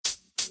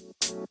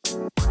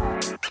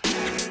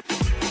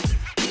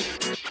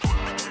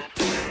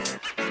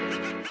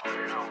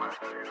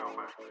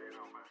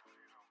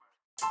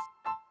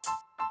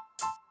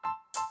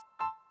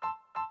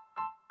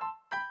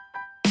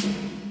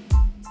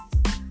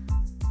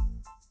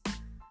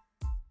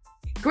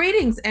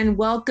Greetings and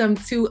welcome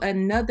to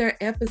another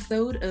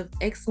episode of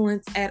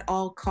Excellence at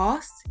All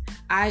Costs.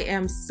 I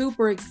am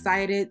super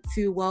excited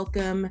to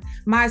welcome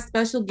my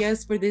special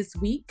guest for this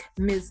week,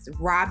 Ms.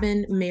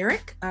 Robyn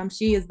Merrick.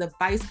 She is the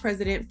Vice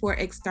President for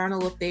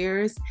External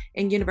Affairs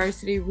and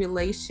University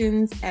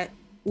Relations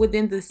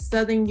within the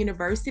Southern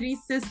University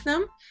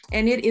system,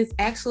 and it is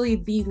actually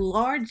the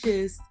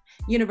largest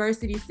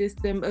university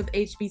system of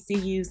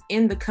HBCUs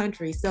in the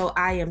country. So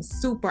I am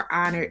super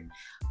honored.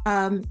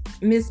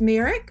 Ms.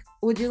 Merrick,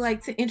 would you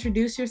like to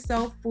introduce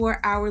yourself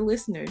for our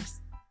listeners?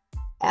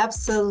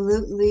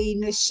 Absolutely,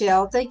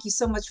 Nichelle. Thank you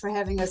so much for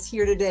having us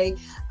here today.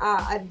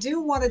 I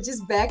do want to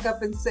just back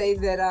up and say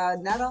that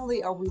not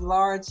only are we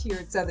large here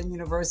at Southern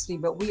University,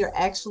 but we are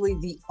actually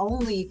the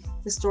only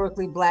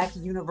historically Black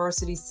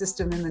university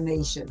system in the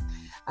nation.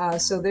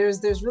 So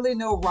there's really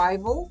no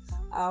rival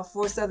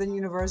for Southern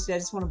University. I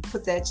just want to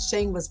put that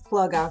shameless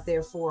plug out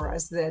there for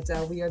us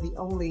that we are the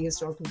only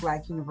historically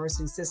Black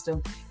university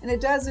system. And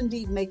it does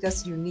indeed make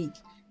us unique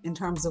in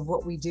terms of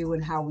what we do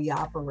and how we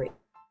operate.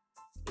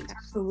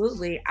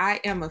 Absolutely. I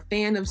am a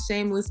fan of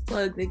shameless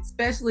plugs,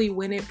 especially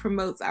when it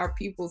promotes our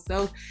people.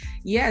 So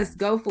yes,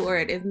 go for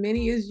it. As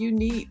many as you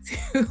need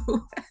to.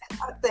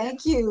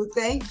 Thank you.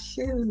 Thank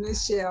you,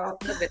 Nichelle.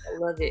 I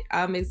love it.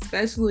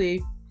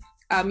 Especially,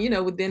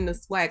 within the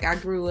SWAC. I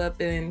grew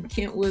up in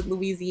Kentwood,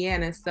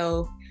 Louisiana.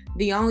 So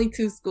the only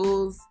two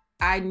schools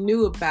I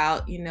knew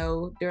about,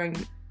 during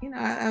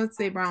I would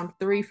say around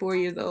 3-4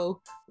 years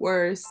old,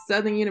 were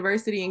Southern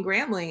University and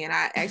Grambling. And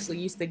I actually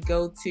used to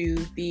go to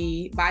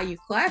the Bayou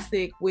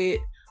Classic with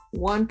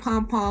one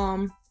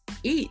pom-pom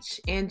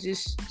each and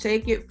just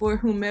shake it for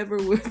whomever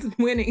was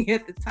winning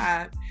at the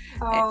time.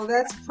 Oh,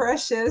 that's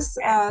precious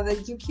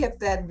that you kept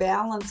that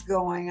balance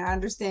going. I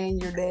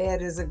understand your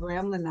dad is a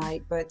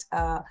Gramblinite, but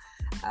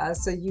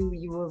so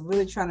you were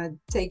really trying to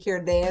take care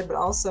of Dad, but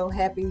also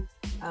happy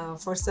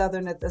for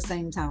Southern at the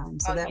same time.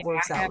 So that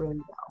works out really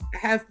well. I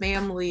have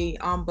family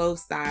on both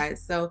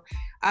sides. So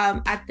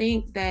I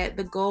think that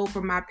the goal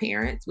for my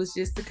parents was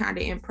just to kind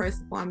of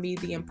impress upon me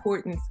the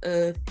importance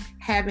of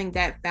having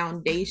that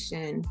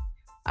foundation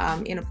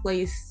in a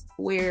place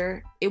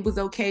where it was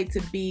okay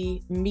to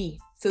be me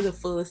to the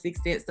fullest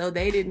extent. So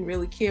they didn't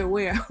really care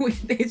where I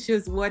went. They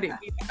just wanted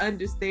me to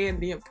understand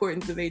the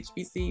importance of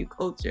HBCU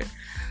culture.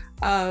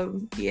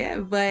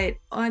 But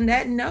on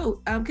that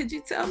note, could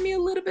you tell me a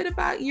little bit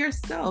about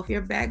yourself,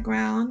 your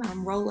background,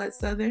 role at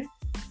Southern?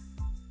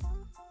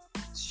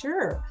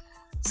 Sure.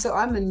 So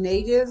I'm a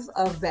native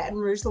of Baton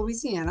Rouge,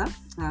 Louisiana,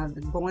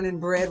 born and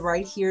bred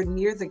right here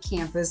near the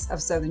campus of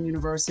Southern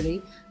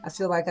University. I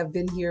feel like I've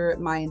been here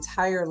my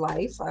entire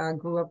life. I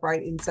grew up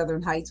right in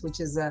Southern Heights, which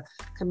is a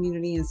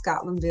community in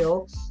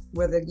Scotlandville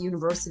where the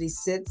university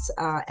sits.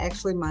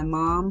 Actually, my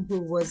mom, who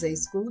was a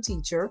school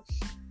teacher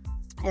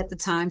at the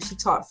time, she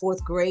taught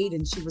 4th grade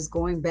and she was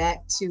going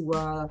back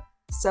to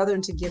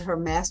Southern to get her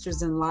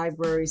master's in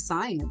library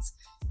science.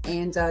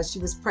 And she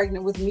was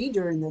pregnant with me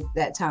during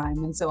that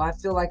time. And so I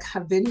feel like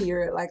I've been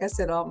here, like I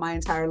said, all my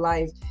entire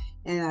life.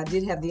 And I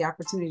did have the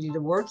opportunity to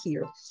work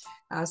here.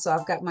 So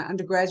I've got my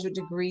undergraduate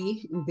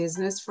degree in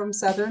business from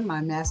Southern, my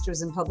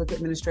master's in public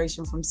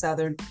administration from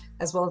Southern,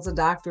 as well as a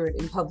doctorate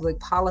in public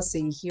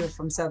policy here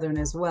from Southern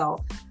as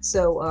well.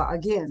 So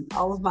again,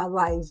 all of my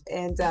life.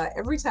 And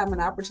every time an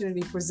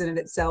opportunity presented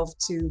itself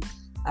to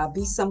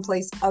be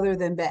someplace other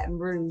than Baton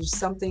Rouge,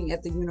 something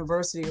at the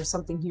university or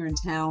something here in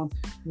town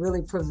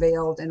really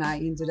prevailed, and I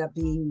ended up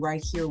being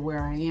right here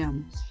where I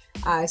am.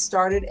 I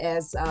started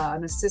as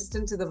an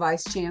assistant to the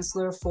Vice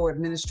Chancellor for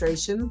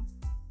Administration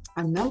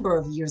a number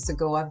of years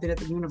ago. I've been at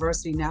the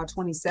university now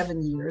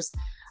 27 years.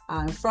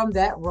 From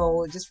that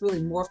role, it just really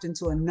morphed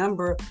into a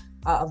number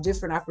of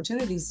different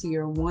opportunities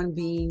here, one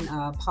being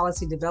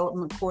policy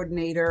development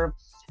coordinator,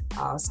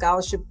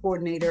 scholarship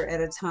coordinator at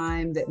a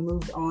time that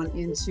moved on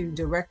into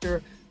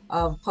director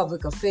of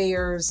public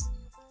affairs,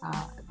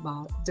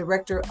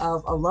 director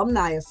of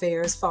alumni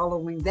affairs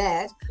following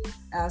that.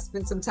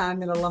 Spent some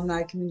time in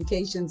alumni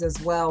communications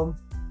as well.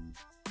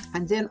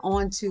 And then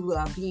on to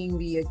being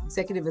the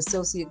executive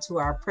associate to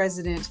our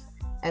president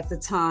at the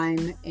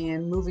time,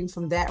 and moving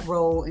from that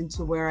role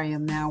into where I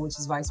am now, which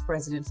is vice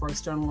president for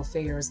external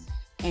affairs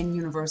and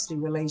university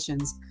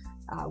relations.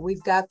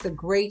 We've got the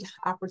great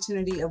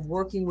opportunity of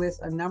working with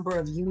a number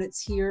of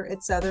units here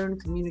at Southern: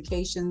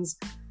 communications,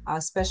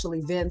 special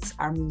events,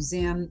 our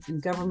museum,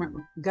 and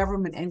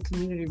government and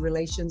community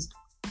relations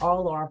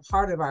all are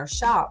part of our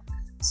shop.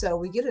 So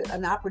we get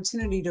an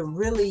opportunity to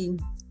really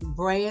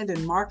brand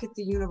and market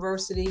the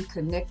university,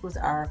 connect with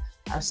our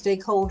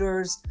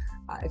stakeholders,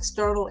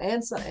 external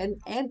and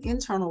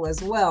internal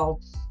as well,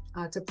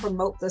 to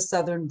promote the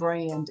Southern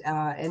brand.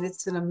 And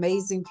it's an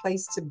amazing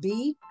place to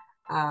be.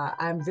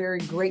 I'm very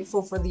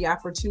grateful for the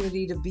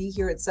opportunity to be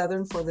here at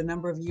Southern for the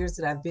number of years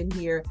that I've been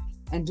here.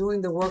 and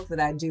doing the work that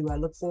I do. I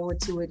look forward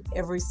to it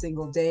every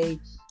single day.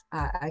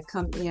 I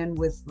come in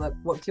with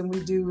what can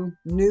we do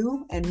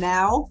new and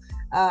now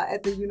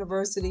at the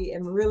university,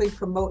 and really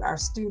promote our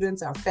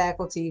students, our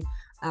faculty,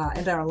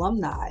 and our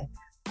alumni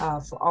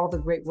for all the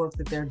great work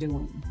that they're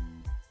doing.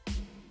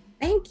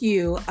 Thank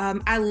you.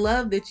 I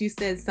love that you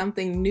said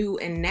something new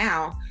and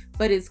now,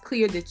 but it's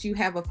clear that you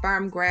have a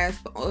firm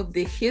grasp of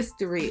the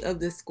history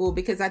of the school,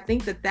 because I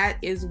think that that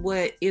is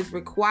what is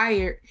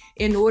required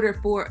in order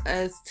for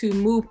us to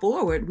move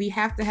forward. We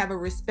have to have a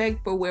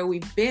respect for where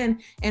we've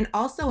been, and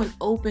also an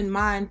open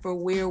mind for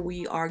where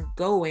we are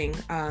going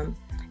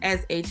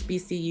as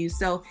HBCU.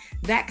 So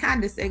that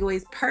kind of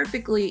segues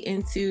perfectly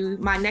into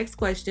my next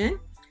question.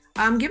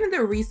 Given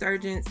the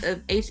resurgence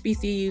of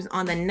HBCUs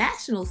on the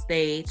national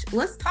stage,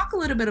 let's talk a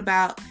little bit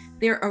about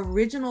their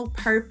original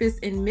purpose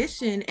and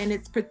mission and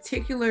its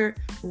particular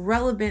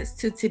relevance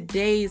to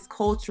today's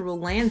cultural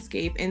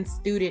landscape and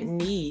student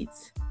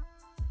needs.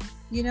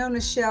 You know,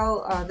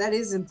 Nichelle, that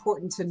is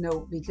important to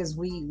note, because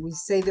we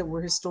say that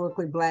we're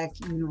historically Black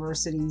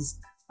universities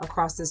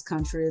across this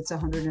country. It's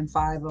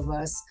 105 of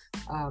us.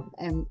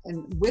 And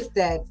with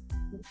that,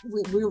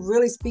 we're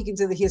really speaking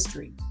to the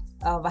history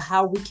of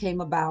how we came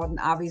about. And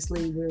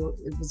obviously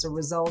it was a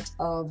result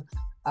of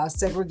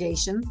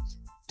segregation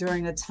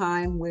during a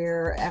time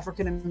where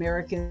African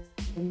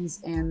Americans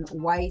and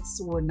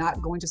whites were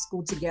not going to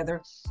school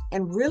together.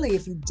 And really,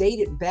 if you date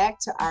it back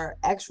to our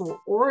actual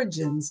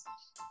origins,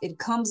 it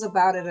comes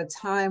about at a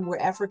time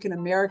where African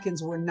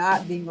Americans were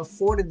not being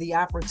afforded the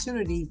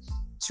opportunity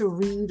to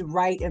read,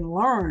 write, and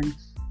learn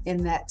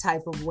in that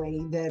type of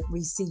way that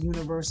we see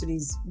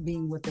universities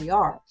being what they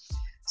are.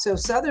 So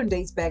Southern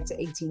dates back to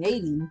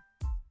 1880,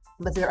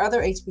 but there are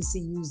other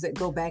HBCUs that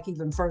go back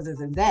even further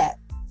than that.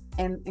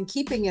 And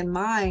keeping in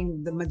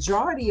mind, the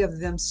majority of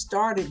them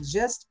started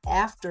just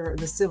after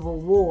the Civil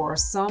War,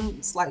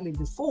 some slightly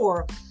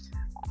before,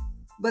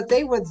 but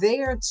they were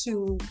there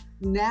to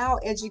now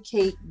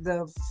educate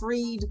the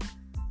freed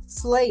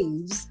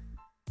slaves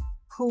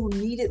who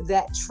needed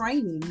that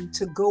training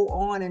to go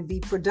on and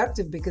be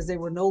productive, because they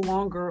were no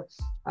longer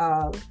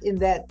in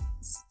that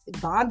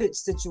bondage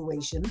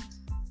situation.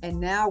 And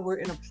now we're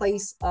in a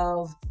place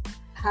of,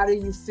 how do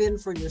you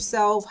fend for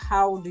yourself?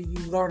 How do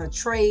you learn a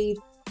trade?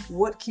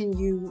 What can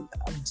you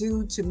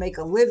do to make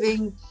a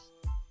living?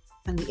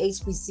 And the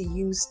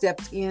HBCU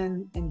stepped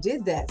in and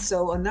did that.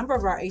 So a number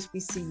of our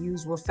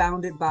HBCUs were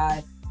founded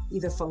by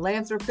either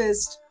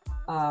philanthropists,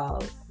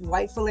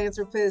 white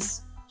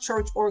philanthropists,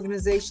 church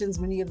organizations.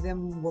 Many of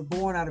them were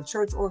born out of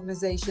church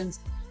organizations.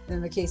 And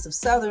in the case of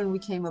Southern, we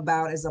came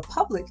about as a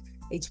public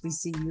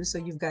HBCU. So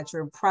you've got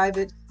your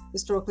private,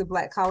 historically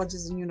Black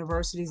colleges and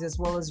universities, as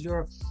well as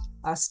your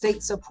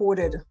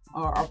state-supported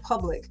or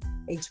public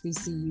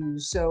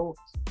HBCUs. So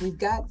we've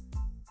got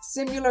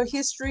similar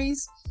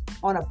histories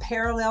on a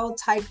parallel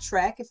type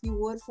track, if you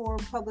would, for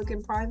public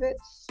and private.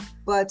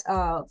 But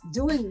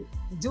doing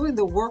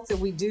the work that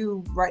we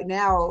do right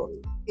now,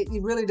 it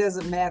really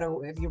doesn't matter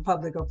if you're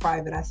public or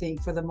private, I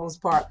think, for the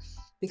most part,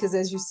 because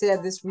as you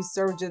said, this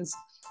resurgence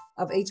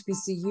of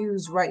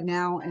HBCUs right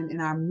now, and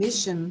in our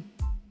mission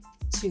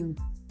to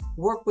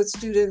work with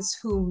students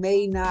who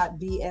may not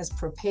be as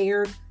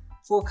prepared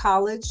for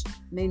college,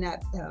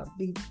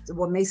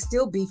 may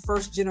still be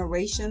first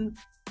generation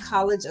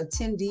college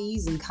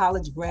attendees and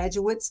college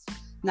graduates,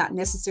 not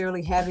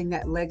necessarily having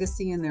that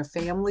legacy in their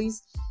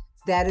families.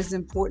 That is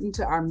important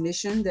to our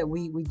mission, that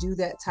we do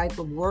that type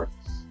of work.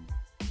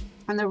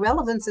 And the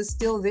relevance is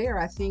still there.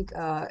 I think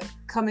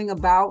coming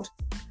about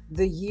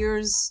the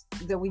years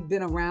that we've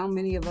been around,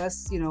 many of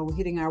us,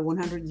 hitting our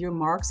 100-year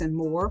marks and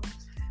more.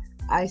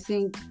 I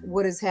think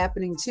what is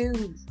happening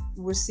too,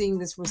 we're seeing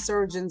this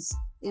resurgence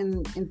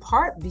in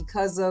part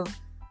because of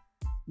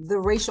the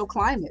racial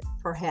climate,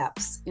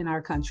 perhaps, in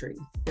our country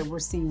that we're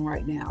seeing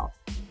right now.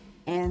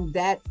 And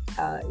that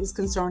is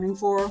concerning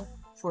for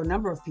a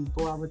number of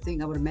people. I would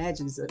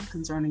imagine is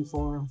concerning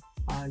for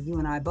you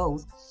and I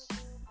both.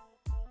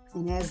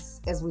 And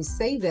as we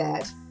say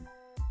that,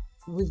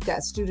 we've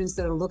got students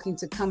that are looking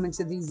to come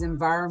into these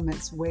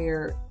environments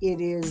where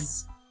it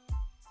is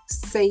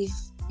safe,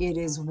 it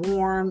is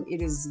warm,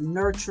 it is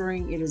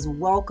nurturing, it is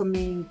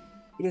welcoming,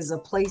 it is a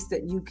place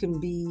that you can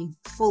be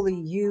fully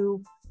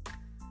you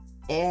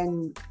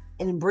and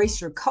embrace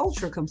your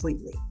culture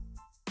completely.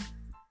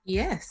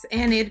 Yes,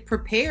 and it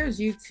prepares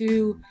you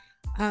to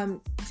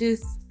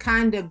just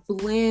kind of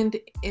blend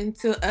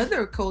into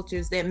other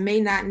cultures that may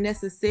not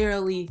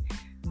necessarily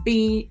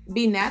be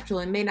natural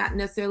and may not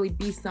necessarily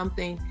be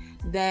something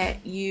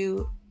that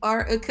you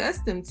are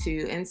accustomed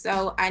to. And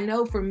so I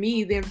know for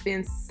me, there have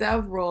been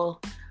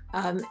several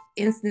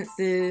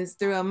instances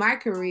throughout my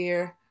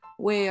career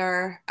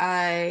where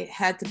I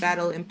had to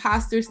battle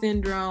imposter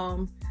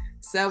syndrome,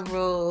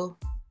 several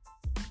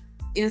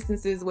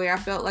instances where I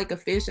felt like a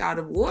fish out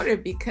of water,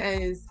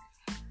 because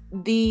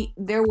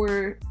there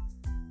were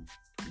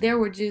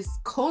just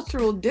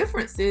cultural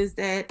differences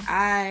that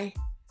I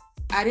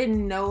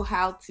didn't know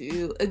how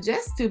to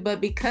adjust to.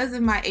 But because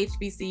of my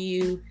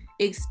HBCU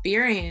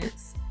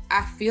experience,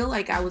 I feel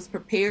like I was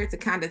prepared to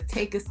kind of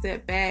take a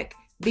step back,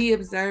 be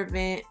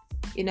observant,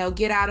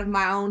 get out of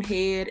my own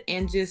head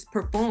and just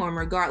perform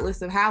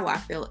regardless of how I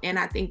feel. And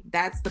I think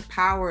that's the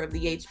power of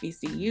the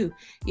HBCU.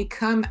 You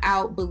come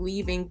out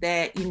believing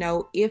that,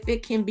 if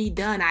it can be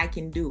done, I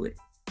can do it.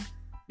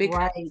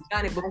 Because I've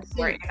done it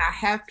before, and I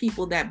have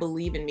people that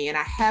believe in me, and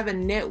I have a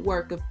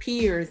network of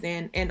peers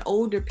and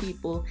older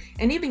people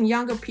and even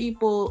younger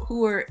people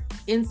who are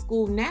in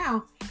school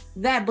now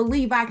that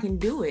believe I can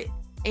do it.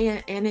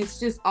 And it's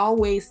just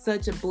always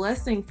such a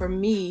blessing for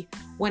me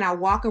when I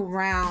walk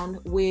around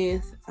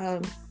with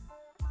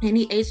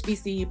any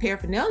HBCU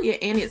paraphernalia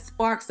and it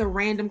sparks a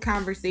random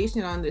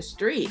conversation on the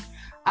street.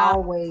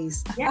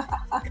 Always.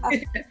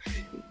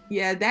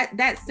 Yeah,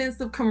 that sense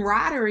of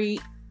camaraderie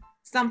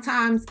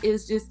sometimes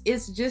it's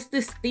just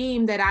this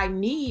theme that I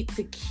need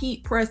to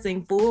keep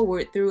pressing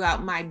forward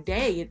throughout my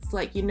day. It's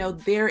like,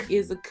 there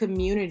is a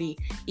community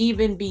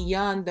even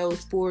beyond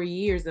those 4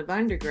 years of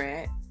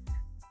undergrad.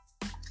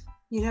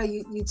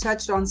 You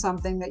touched on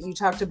something that you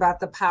talked about,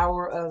 the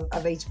power of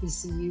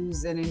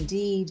HBCUs. And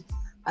indeed,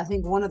 I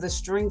think one of the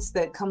strengths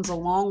that comes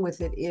along with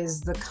it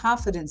is the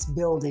confidence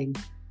building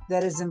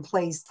that is in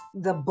place,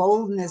 the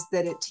boldness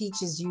that it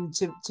teaches you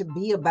to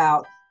be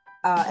about,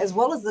 as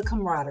well as the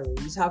camaraderie.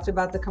 You talked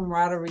about the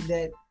camaraderie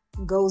that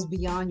goes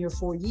beyond your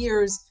 4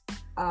 years.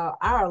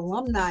 Our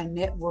alumni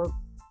network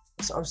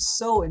are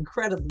so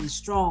incredibly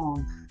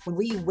strong. When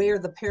we wear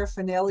the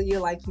paraphernalia,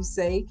 like you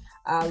say,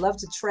 I love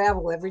to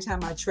travel. Every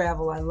time I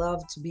travel, I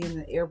love to be in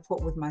the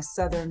airport with my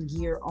Southern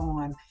gear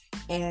on,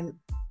 and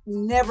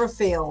never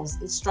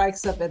fails. It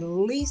strikes up at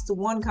least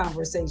one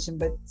conversation,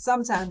 but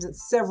sometimes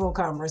it's several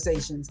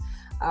conversations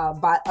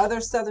by other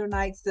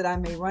Southernites that I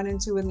may run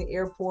into in the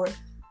airport.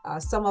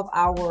 Some of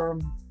our,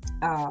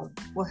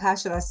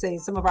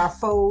 some of our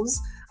foes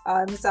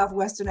in the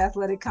Southwestern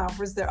Athletic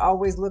Conference, they're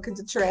always looking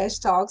to trash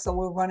talk. So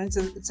we'll run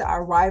into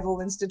our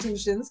rival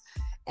institutions,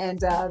 and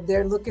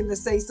they're looking to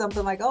say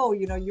something like, "Oh,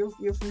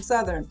 you're from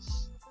Southern,"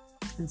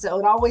 and so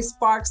it always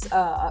sparks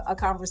a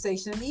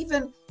conversation. And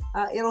even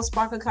it'll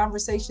spark a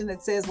conversation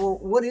that says, "Well,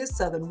 what is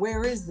Southern?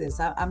 Where is this?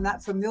 I'm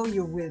not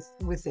familiar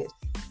with it."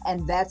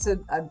 And that's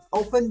an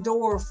open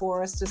door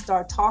for us to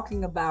start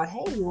talking about,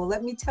 "Hey, well,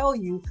 let me tell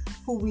you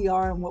who we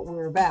are and what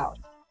we're about."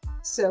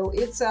 So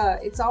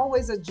it's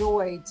always a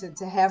joy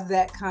to have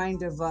that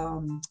kind of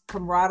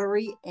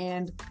camaraderie.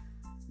 And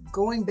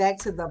going back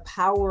to the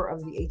power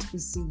of the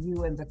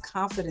HBCU and the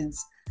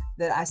confidence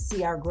that I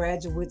see our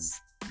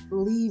graduates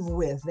leave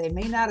with. They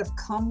may not have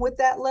come with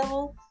that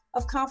level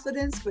of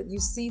confidence, but you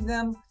see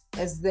them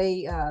as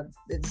they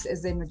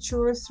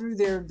mature through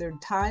their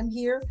time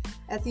here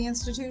at the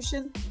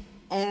institution,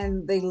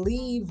 and they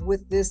leave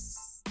with this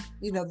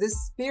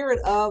spirit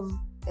of,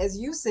 as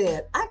you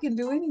said, I can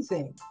do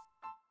anything.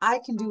 I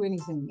can do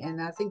anything.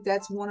 And I think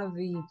that's one of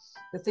the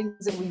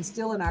things that we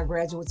instill in our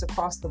graduates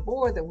across the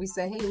board, that we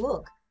say, hey,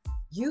 look,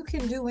 you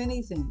can do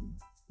anything.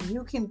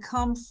 You can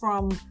come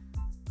from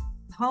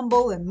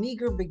humble and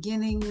meager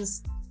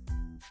beginnings,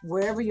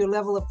 wherever your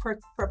level of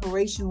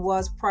preparation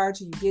was prior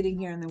to you getting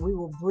here, and then we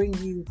will bring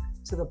you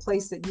to the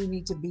place that you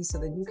need to be so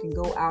that you can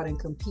go out and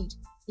compete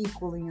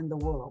equally in the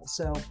world.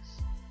 So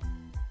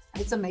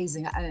it's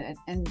amazing.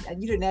 And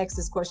you didn't ask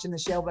this question,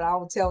 Michelle, but I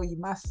will tell you,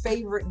 my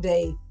favorite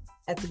day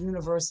at the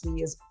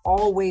university is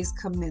always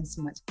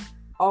commencement.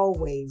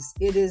 Always.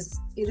 It is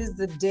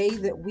the day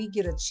that we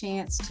get a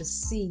chance to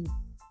see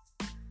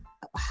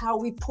how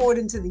we poured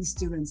into these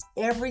students.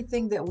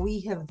 Everything that we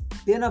have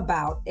been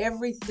about,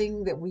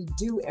 everything that we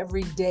do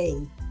every day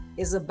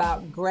is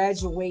about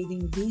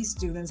graduating these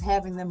students,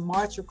 having them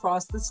march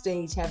across the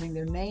stage, having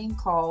their name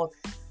called,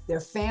 their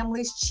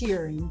families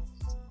cheering.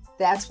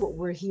 That's what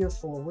we're here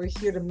for. We're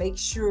here to make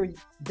sure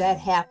that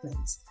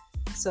happens.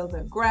 So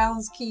the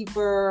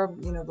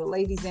groundskeeper, the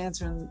ladies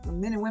answering, the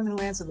men and women who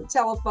answer the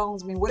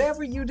telephones,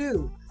 whatever you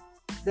do,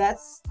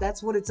 that's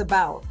what it's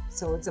about.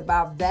 So it's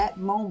about that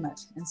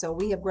moment. And so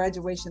we have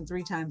graduation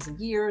 3 times a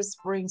year,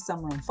 spring,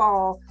 summer, and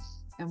fall.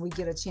 And we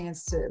get a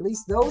chance to, at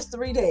least those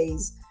 3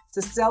 days,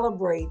 to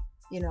celebrate,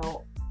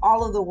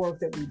 all of the work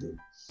that we do.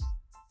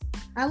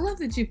 I love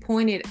that you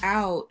pointed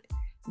out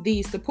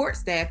the support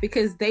staff,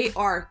 because they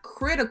are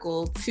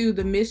critical to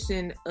the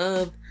mission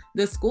of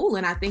the school.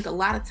 And I think a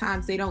lot of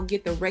times they don't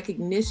get the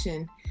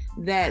recognition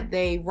that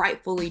they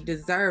rightfully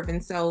deserve.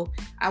 And so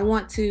I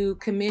want to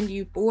commend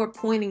you for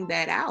pointing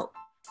that out.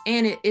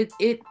 And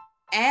it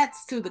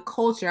adds to the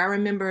culture. I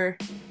remember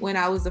when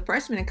I was a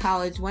freshman in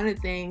college, one of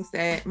the things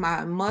that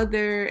my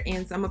mother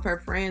and some of her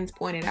friends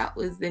pointed out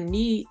was the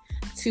need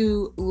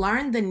to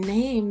learn the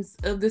names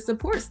of the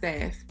support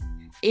staff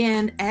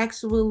and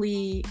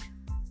actually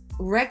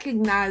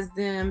recognize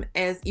them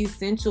as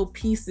essential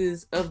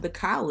pieces of the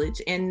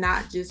college, and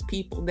not just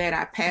people that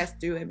I pass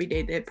through every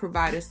day that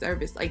provide a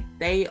service. Like,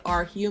 they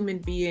are human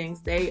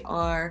beings. They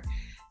are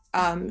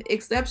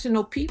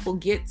exceptional people.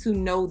 Get to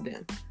know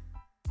them.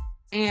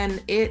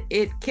 And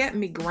it kept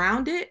me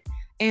grounded.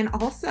 And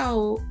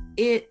also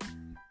it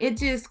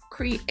just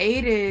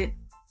created,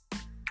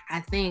 I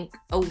think,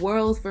 a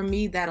world for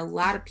me that a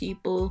lot of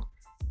people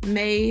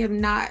may have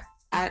not,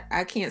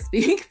 I can't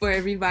speak for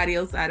everybody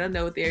else. I don't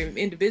know what their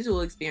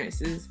individual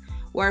experiences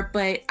were,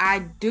 but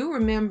I do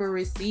remember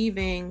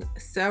receiving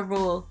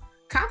several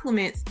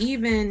compliments,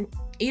 even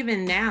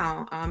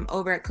now,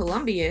 over at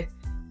Columbia,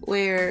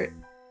 where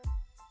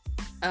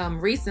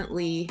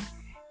recently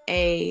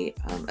a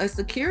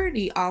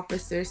security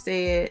officer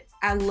said,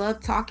 "I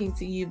love talking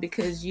to you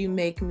because you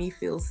make me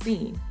feel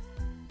seen."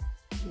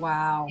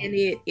 Wow. And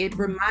it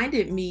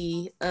reminded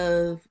me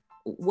of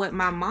what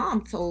my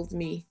mom told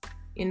me.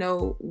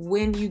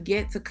 When you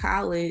get to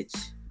college,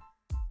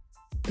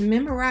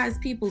 memorize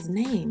people's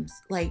names.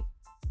 Like,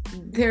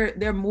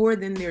 they're more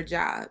than their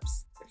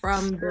jobs.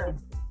 From Sure.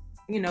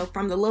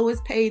 from the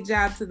lowest paid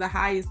job to the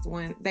highest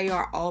one, they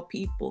are all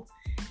people.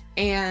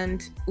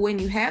 And when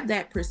you have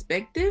that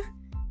perspective,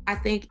 I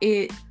think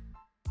it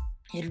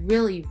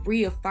really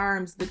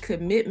reaffirms the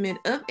commitment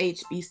of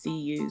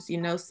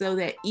HBCUs, so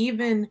that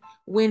even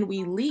when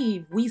we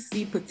leave, we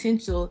see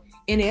potential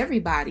in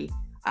everybody.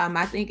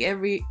 I think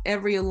every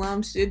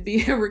alum should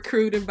be a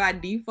recruiter by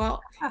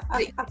default.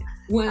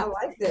 When I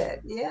like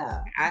that.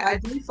 Yeah. By I,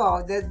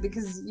 default, that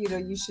because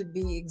you should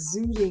be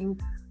exuding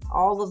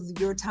all of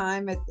your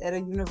time at a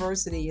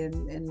university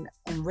and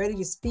ready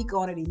to speak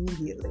on it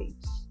immediately.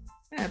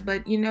 yeah,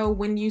 but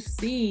when you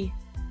see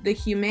the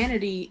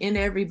humanity in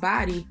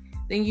everybody,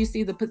 then you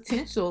see the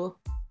potential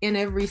in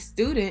every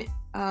student,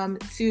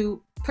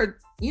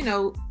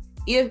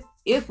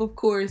 if of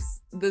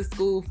course the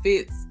school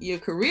fits your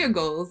career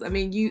goals. I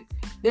mean,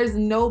 there's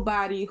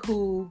nobody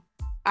for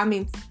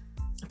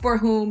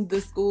whom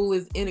the school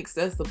is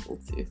inaccessible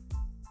to.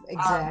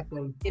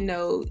 Exactly.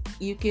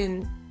 You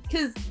can,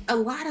 because a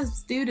lot of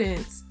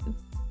students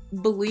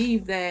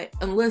believe that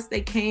unless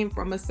they came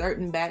from a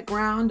certain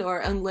background, or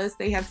unless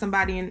they have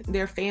somebody in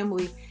their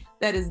family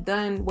that has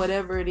done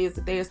whatever it is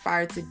that they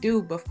aspire to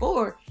do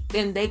before,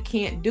 then they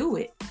can't do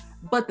it.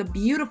 But the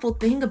beautiful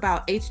thing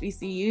about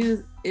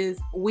HBCUs is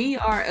we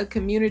are a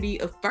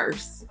community of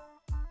firsts.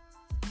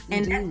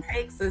 And that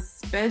takes a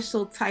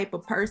special type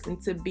of person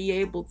to be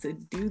able to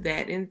do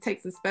that. And it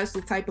takes a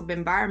special type of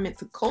environment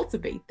to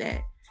cultivate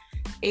that.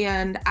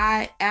 And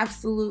I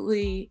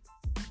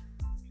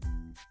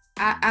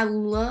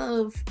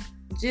love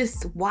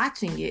just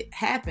watching it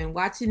happen,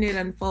 watching it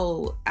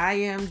unfold. I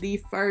am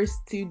the first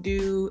to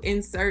do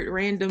insert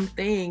random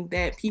thing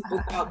that people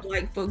thought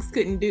Black folks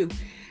couldn't do.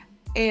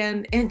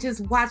 And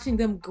just watching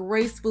them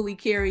gracefully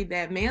carry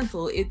that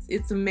mantle,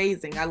 it's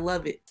amazing. I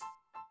love it.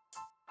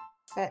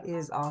 That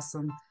is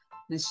awesome.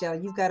 Michelle,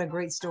 you've got a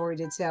great story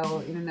to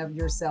tell in and of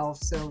yourself.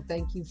 So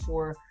thank you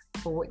for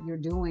what you're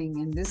doing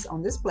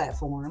on this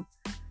platform,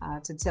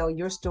 to tell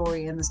your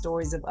story and the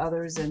stories of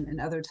others, and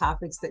other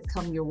topics that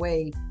come your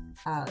way.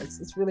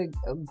 It's really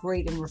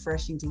great and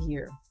refreshing to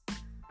hear.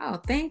 Oh,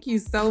 thank you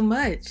so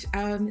much.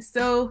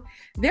 So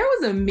there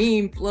was a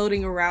meme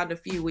floating around a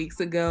few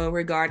weeks ago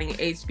regarding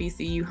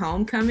HBCU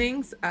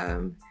homecomings.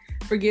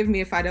 Forgive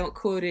me if I don't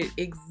quote it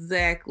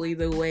exactly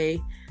the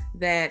way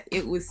that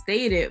it was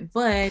stated,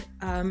 but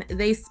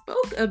they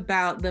spoke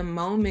about the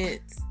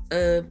moments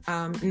of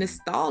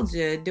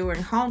nostalgia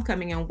during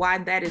homecoming and why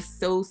that is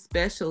so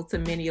special to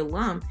many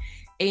alum.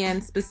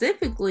 And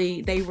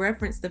specifically, they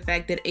referenced the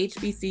fact that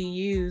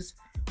HBCUs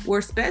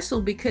were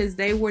special because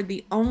they were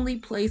the only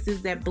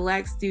places that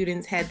Black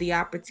students had the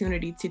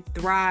opportunity to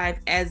thrive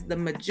as the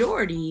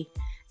majority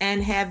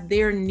and have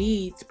their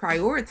needs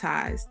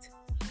prioritized.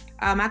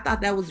 I thought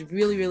that was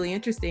really, really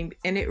interesting,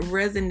 and it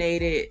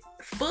resonated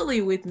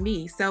fully with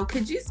me. So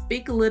could you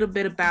speak a little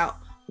bit about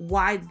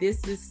why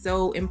this is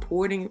so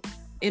important,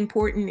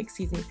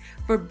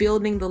 for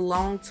building the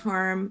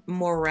long-term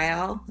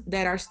morale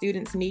that our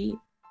students need?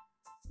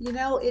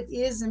 It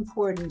is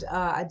important.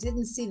 I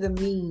didn't see the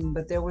meme,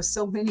 but there were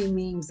so many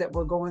memes that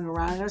were going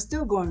around and are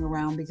still going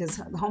around, because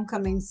the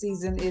homecoming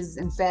season is,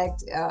 in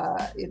fact,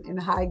 in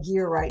high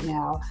gear right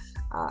now.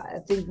 I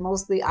think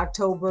mostly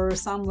October,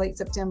 some late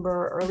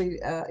September, early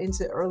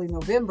into early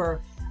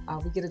November.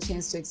 We get a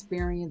chance to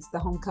experience the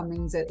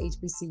homecomings at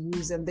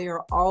HBCUs, and they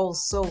are all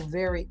so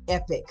very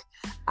epic.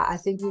 I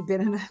think we've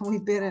been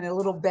in a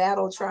little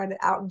battle trying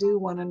to outdo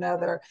one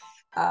another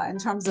in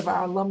terms of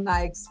our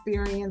alumni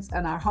experience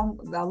and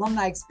the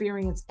alumni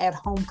experience at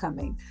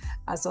homecoming.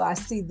 So I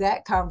see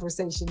that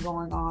conversation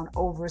going on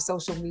over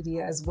social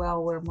media as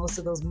well, where most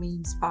of those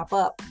memes pop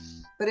up.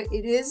 But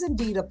it is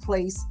indeed a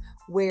place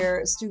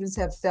where students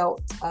have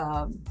felt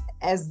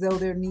as though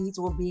their needs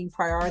were being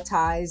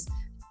prioritized,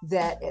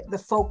 that the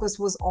focus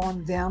was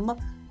on them.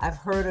 I've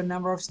heard a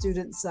number of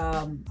students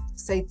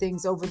say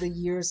things over the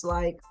years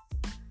like,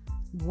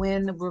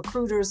 when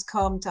recruiters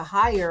come to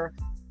hire,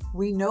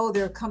 we know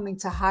they're coming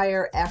to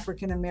hire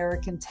African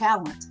American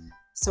talent.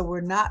 So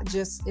we're not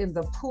just in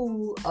the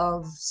pool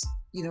of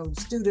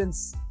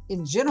students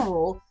in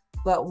general,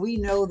 but we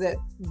know that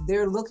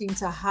they're looking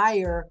to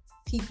hire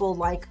people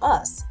like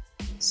us.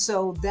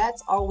 So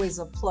that's always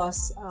a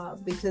plus,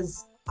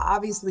 because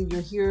obviously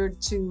you're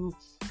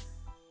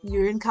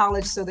in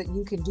college so that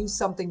you can do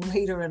something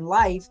later in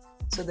life,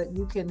 so that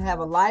you can have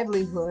a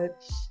livelihood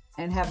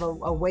and have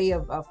a way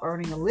of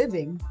earning a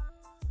living.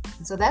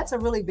 So that's a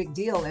really big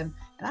deal. And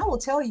I will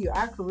tell you,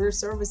 our career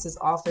services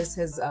office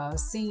has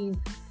seen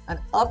an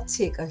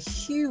uptick, a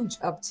huge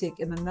uptick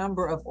in the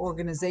number of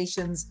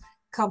organizations,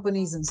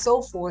 companies, and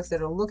so forth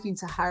that are looking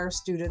to hire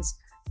students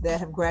that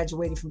have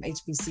graduated from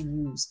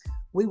HBCUs.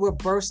 We were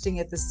bursting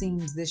at the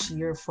seams this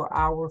year for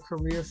our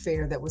career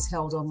fair that was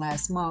held on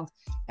last month.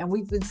 And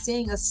we've been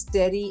seeing a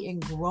steady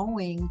and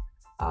growing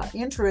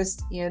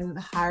interest in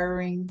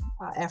hiring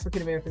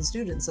African American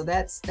students. So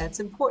that's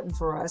important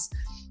for us.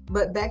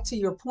 But back to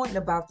your point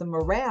about the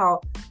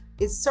morale,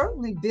 it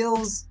certainly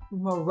builds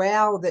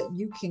morale that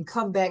you can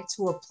come back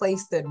to a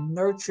place that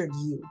nurtured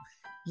you.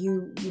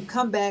 You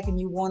come back and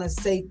you want to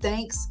say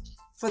thanks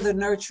for the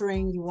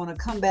nurturing. You want to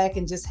come back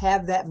and just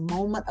have that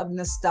moment of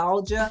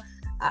nostalgia.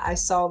 I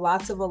saw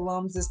lots of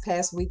alums this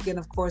past weekend.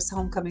 Of course,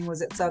 homecoming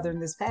was at Southern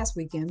this past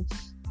weekend.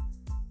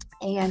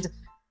 And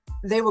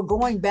they were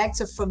going back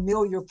to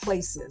familiar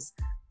places,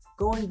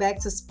 going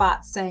back to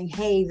spots saying,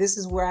 hey, this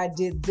is where I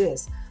did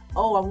this.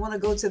 Oh, I want to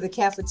go to the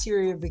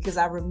cafeteria because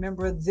I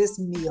remember this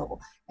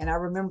meal. And I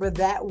remember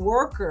that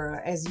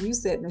worker, as you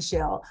said,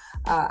 Michelle.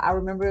 I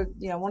remember,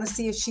 I want to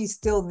see if she's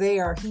still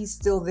there, he's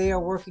still there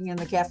working in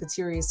the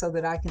cafeteria so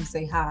that I can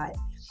say hi.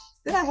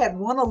 Then I had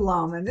one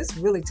alum, and this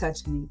really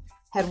touched me,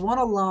 had one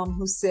alum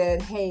who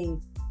said, hey,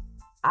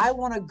 I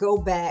want to go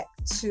back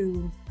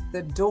to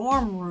the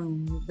dorm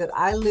room that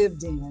I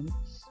lived in.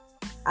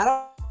 I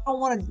don't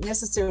want to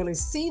necessarily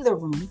see the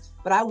room,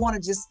 but I want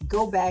to just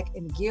go back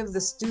and give the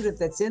student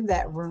that's in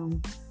that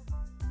room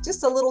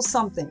just a little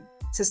something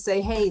to say,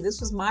 hey, this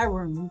was my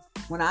room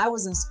when I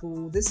was in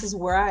school. This is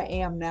where I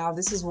am now.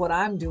 This is what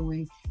I'm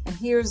doing. And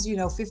here's,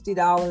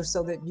 $50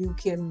 so that you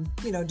can,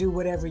 do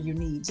whatever you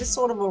need. Just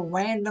sort of a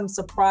random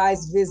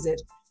surprise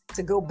visit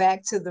to go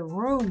back to the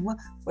room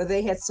where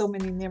they had so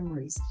many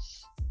memories.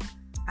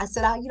 I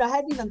said, I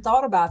hadn't even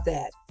thought about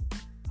that.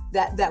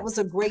 That was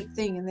a great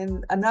thing. And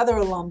then another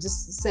alum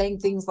just saying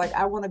things like,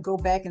 I want to go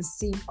back and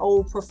see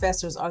old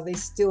professors. Are they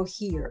still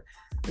here?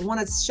 I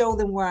want to show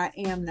them where I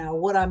am now,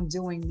 what I'm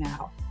doing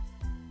now.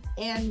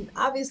 And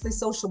obviously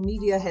social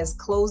media has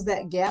closed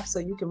that gap so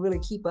you can really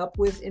keep up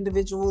with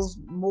individuals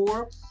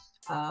more.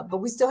 But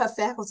we still have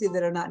faculty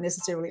that are not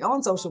necessarily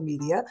on social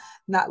media,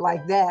 not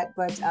like that.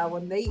 But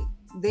when they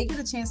get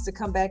a chance to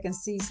come back and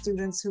see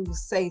students who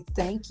say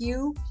thank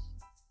you,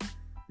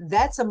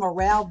 that's a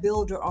morale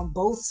builder on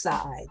both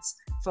sides,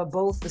 for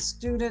both the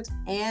student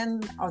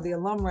or the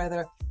alum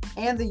rather,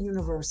 and the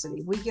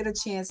university. We get a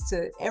chance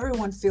to,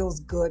 everyone feels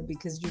good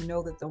because you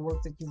know that the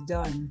work that you've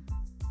done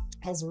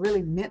has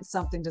really meant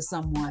something to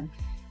someone.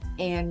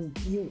 And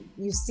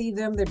you see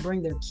them, they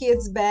bring their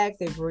kids back,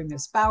 they bring their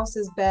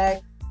spouses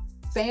back,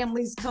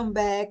 families come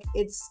back.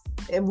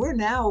 And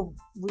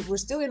we're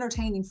still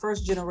entertaining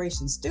first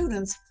generation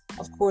students,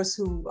 of course,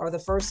 who are the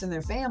first in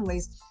their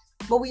families.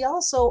 But we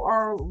also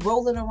are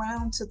rolling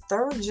around to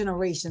third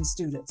generation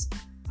students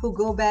who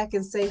go back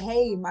and say,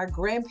 hey, my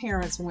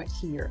grandparents went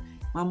here,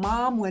 my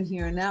mom went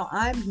here, and now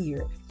I'm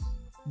here.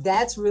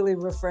 That's really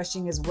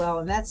refreshing as well.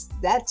 And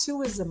that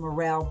too is a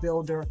morale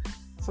builder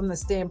from the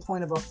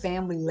standpoint of a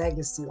family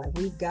legacy. Like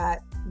we've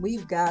got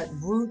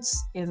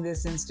roots in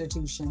this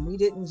institution. We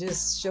didn't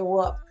just show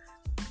up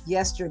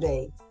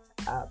yesterday.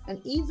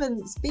 And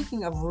even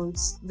speaking of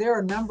roots, there are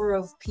a number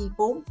of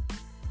people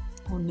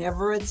who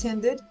never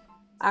attended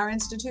our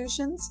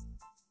institutions,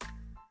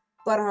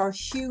 but are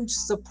huge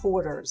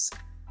supporters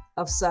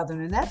of Southern.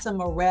 And that's a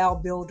morale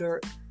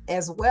builder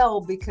as well,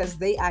 because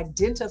they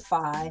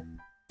identify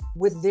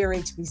with their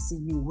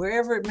HBCU,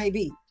 wherever it may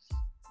be,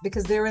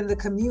 because they're in the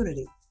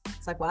community.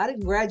 It's like, well, I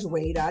didn't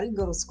graduate, I didn't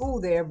go to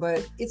school there,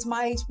 but it's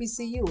my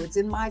HBCU, it's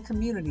in my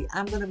community,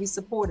 I'm going to be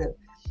supportive.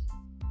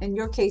 In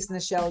your case,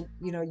 Nichelle,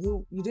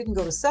 you didn't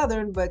go to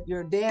Southern, but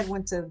your dad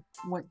went to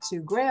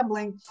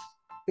Grambling.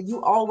 But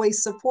you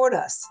always support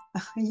us.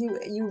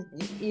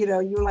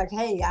 You're like,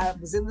 hey, I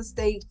was in the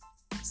state,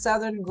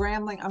 Southern,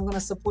 Grambling, I'm going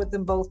to support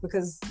them both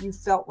because you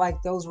felt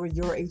like those were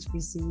your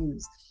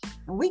HBCUs.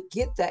 And we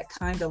get that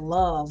kind of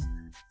love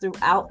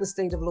throughout the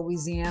state of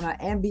Louisiana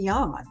and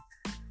beyond.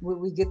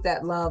 We get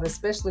that love,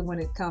 especially when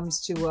it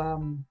comes to,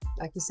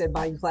 like you said,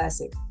 Bayou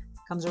Classic.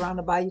 Comes around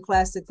the Bayou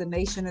Classic, the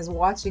nation is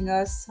watching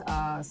us.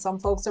 Some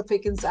folks are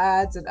picking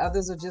sides and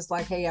others are just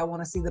like, hey, I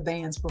want to see the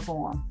bands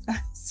perform.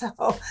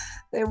 So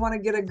they want to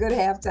get a good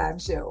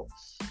halftime show.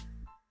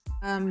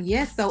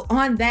 Yes. So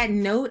on that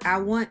note, I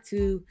want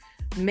to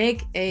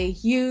make a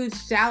huge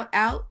shout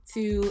out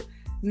to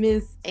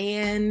Miss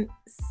Ann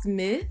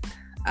Smith,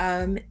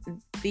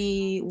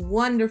 the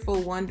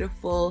wonderful,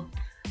 wonderful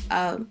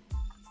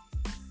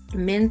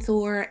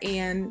mentor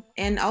and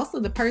also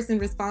the person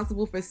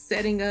responsible for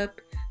setting up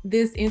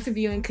this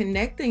interview and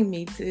connecting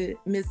me to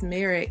Miss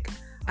Merrick.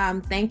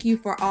 Thank you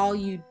for all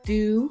you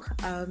do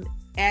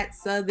at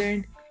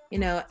Southern,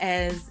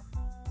 as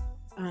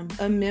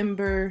a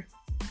member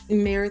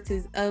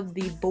emeritus of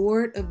the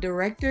board of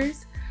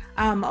directors.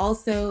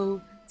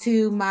 Also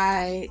To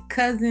my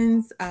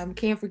cousins,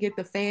 can't forget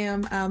the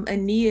fam,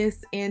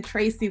 Aeneas and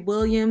Tracy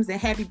Williams, and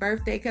happy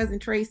birthday, cousin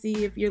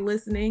Tracy, if you're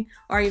listening,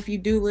 or if you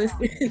do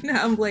listen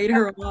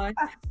later on.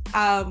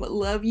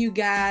 Love you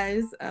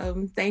guys.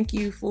 Thank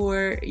you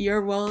for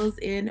your roles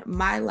in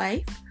my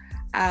life.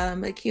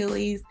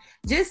 Achilles,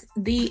 just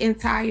the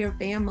entire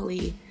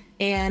family.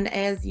 And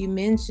as you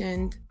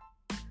mentioned,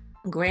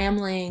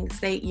 Grambling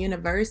State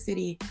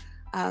University,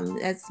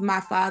 that's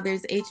my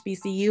father's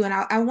HBCU. And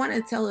I want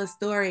to tell a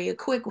story, a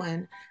quick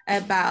one,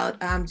 about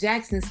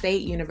Jackson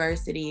State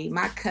University.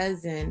 My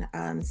cousin,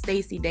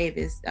 Stacy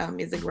Davis,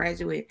 is a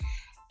graduate,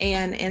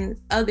 and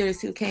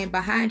others who came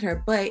behind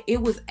her. But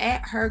it was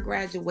at her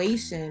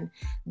graduation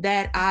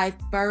that I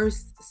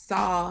first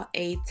saw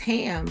a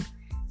tam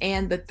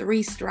and the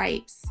 3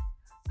 stripes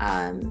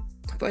on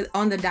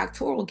the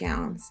doctoral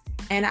gowns.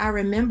 And I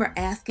remember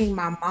asking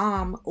my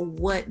mom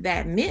what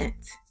that meant.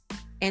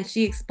 And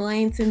she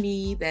explained to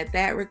me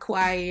that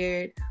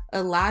required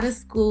a lot of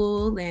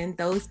school, and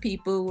those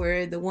people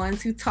were the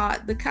ones who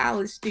taught the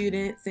college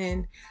students.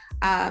 And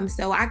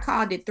so I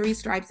called it 3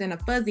 stripes and a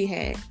fuzzy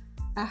hat.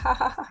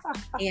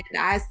 And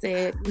I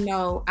said,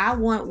 no, I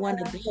want one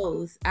of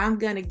those. I'm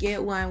going to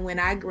get one when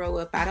I grow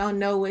up. I don't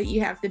know what you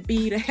have to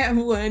be to have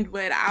one,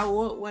 but I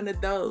want one of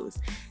those.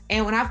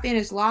 And when I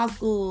finished law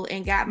school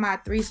and got my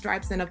 3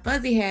 stripes and a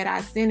fuzzy hat,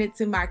 I sent it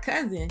to my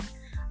cousin,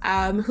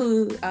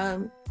 who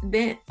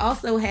then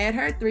also had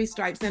her 3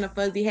 stripes and a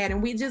fuzzy hat.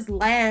 And we just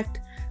laughed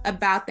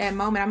about that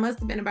moment. I must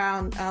have been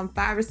around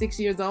 5 or 6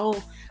 years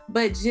old,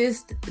 but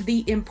just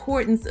the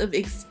importance of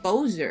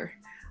exposure.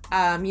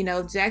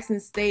 Jackson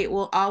State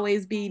will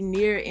always be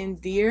near and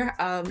dear.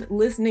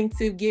 Listening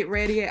to Get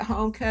Ready at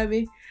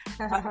Homecoming,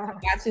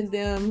 watching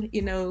them,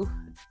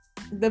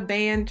 the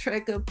band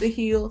trek up the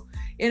hill,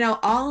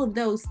 all of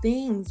those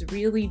things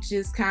really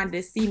just kind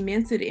of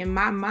cemented in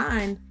my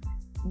mind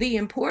the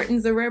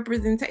importance of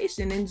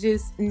representation, and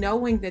just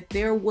knowing that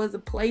there was a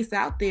place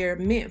out there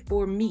meant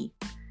for me.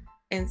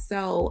 And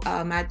so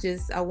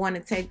I want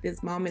to take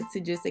this moment to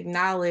just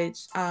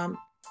acknowledge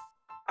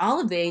all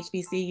of the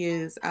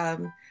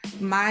HBCUs,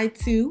 my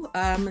 2,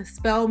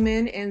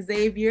 Spelman and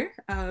Xavier,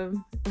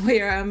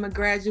 where I'm a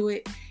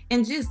graduate,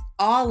 and just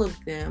all of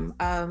them.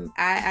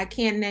 I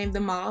can't name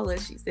them all.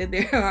 As she said,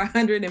 there are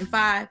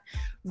 105,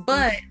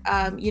 but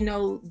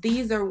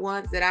these are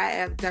ones that I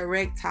have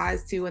direct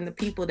ties to, and the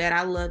people that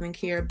I love and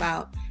care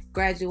about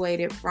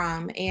graduated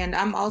from. And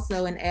I'm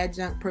also an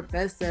adjunct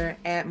professor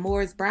at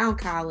Morris Brown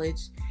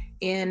College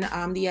in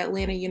the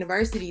Atlanta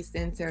University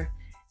Center.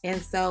 And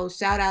so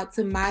shout out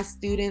to my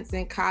students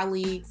and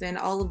colleagues and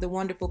all of the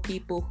wonderful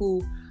people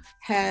who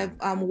have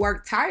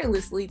worked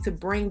tirelessly to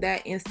bring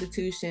that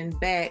institution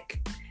back.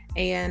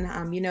 And,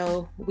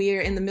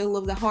 we're in the middle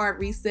of the hard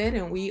reset,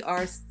 and we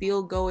are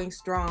still going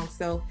strong.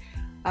 So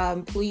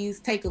please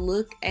take a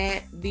look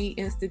at the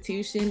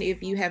institution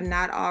if you have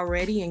not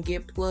already, and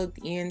get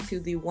plugged into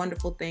the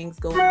wonderful things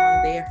going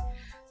on there.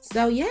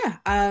 So yeah,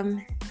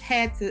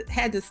 had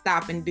to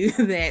stop and do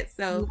that.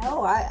 So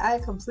no, I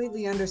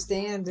completely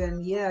understand,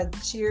 and yeah,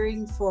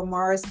 cheering for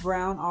Morris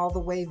Brown all the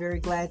way. Very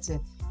glad to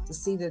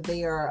see that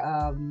they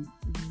are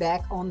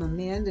back on the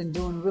mend and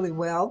doing really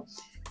well.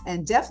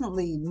 And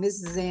definitely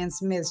Mrs. Ann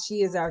Smith,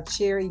 she is our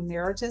chair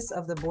emeritus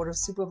of the Board of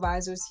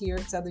Supervisors here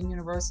at Southern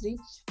University.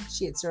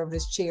 She had served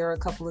as chair a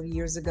couple of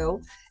years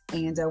ago,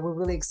 and we're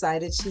really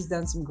excited. She's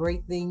done some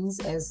great things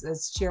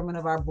as chairman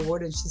of our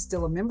board, and she's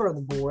still a member of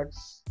the board.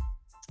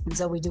 And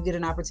so we do get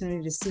an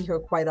opportunity to see her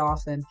quite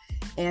often.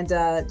 And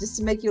just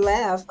to make you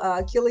laugh,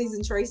 Achilles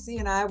and Tracy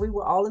and I, we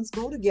were all in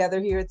school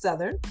together here at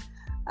Southern.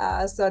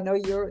 So I know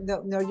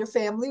your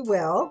family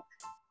well.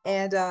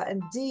 And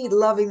indeed,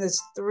 loving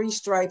this 3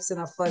 stripes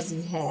and a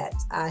fuzzy hat.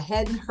 I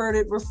hadn't heard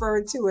it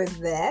referred to as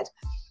that,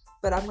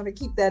 but I'm going to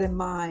keep that in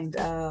mind.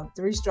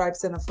 3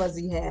 stripes and a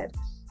fuzzy hat,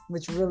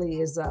 which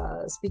really is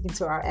speaking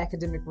to our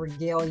academic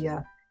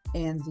regalia,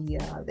 and the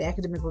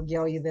academic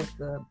regalia that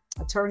the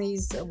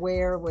attorneys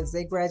wear as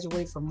they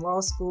graduate from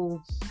law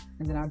school,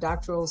 and then our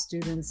doctoral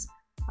students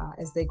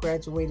as they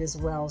graduate as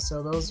well.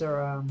 So those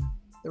are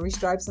 3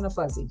 stripes and a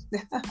fuzzy.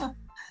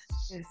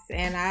 Yes,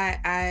 and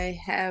I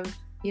have,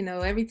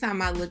 every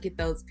time I look at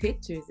those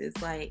pictures,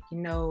 it's like,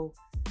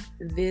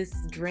 this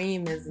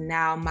dream is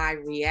now my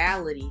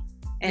reality.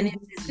 And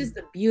it's just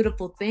a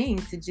beautiful thing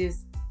to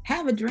just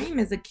have a dream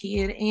as a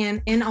kid,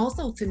 and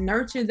also to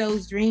nurture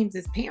those dreams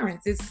as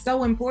parents. It's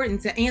so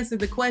important to answer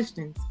the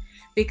questions,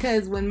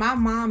 because when my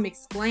mom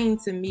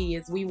explained to me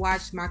as we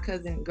watched my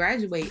cousin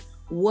graduate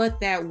what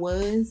that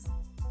was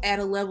at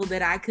a level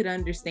that I could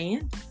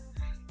understand,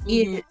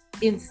 it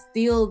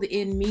instilled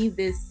in me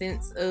this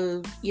sense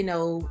of,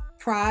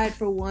 pride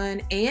for one,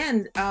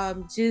 and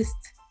just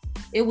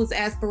it was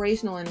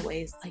aspirational in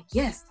ways. Like,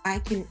 yes, I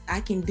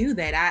can do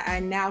that. I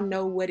now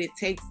know what it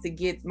takes to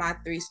get my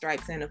 3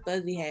 stripes and a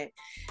fuzzy hat.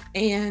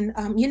 And,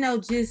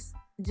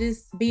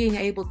 just being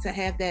able to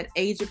have that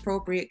age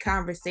appropriate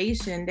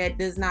conversation that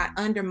does not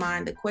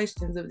undermine the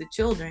questions of the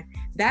children.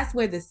 That's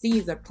where the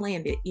seeds are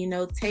planted,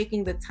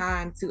 taking the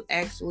time to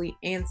actually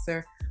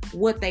answer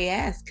what they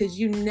ask, because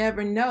you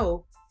never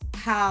know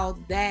how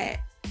that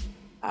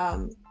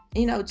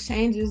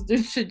changes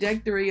the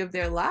trajectory of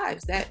their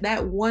lives.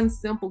 That one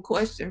simple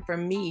question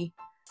from me,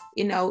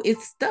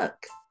 it's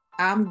stuck.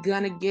 I'm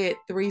gonna get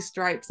 3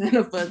 stripes and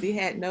a fuzzy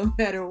hat no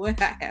matter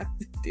what I have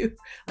to do.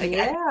 Like,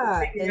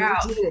 yeah, and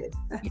out, you did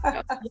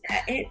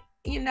it.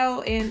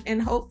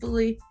 And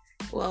hopefully,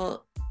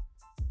 well,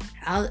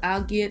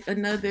 I'll get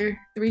another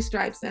 3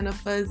 stripes and a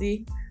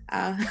fuzzy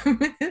a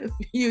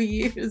few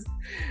years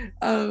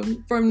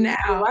from now.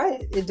 You're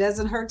right. It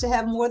doesn't hurt to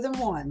have more than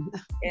one.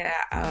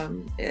 Yeah,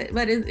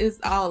 but it's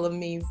all a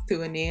means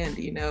to an end.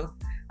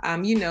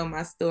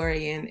 My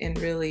story and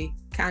really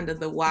kind of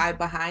the why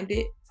behind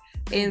it.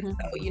 And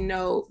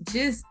so,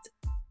 just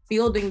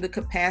building the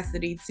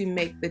capacity to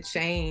make the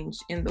change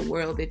in the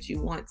world that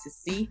you want to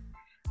see.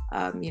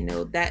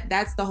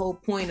 That's the whole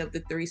point of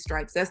the 3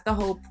 stripes. That's the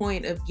whole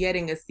point of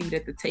getting a seat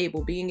at the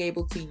table, being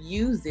able to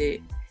use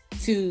it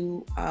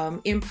to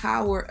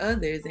empower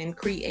others and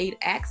create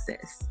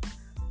access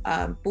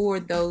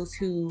for those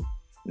who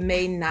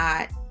may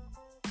not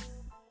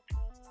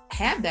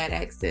have that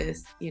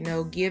access,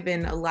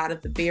 given a lot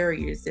of the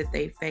barriers that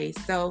they face.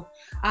 So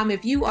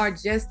if you are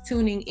just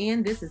tuning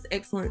in, this is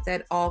Excellence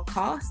at All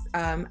Costs.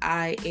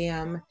 I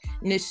am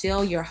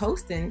Nichelle, your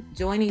host, and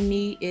joining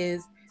me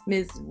is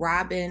Ms.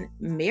 Robyn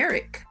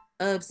Merrick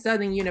of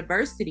Southern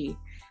University.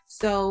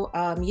 So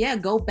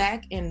go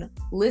back and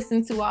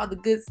listen to all the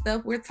good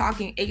stuff. We're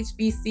talking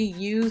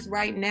HBCUs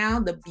right now,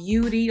 the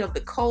beauty of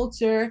the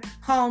culture,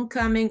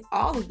 homecoming,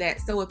 all of that.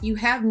 So if you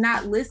have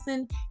not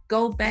listened,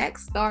 go back,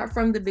 start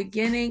from the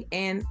beginning,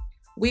 and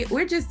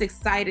we're just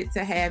excited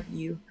to have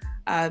you,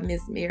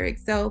 Ms. Merrick.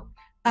 So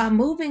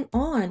moving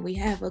on, we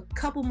have a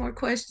couple more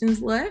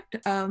questions left.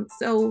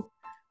 So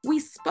we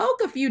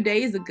spoke a few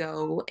days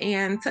ago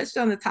and touched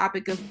on the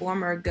topic of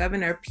former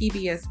Governor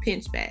PBS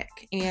Pinchback.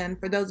 And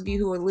for those of you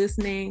who are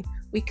listening,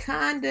 we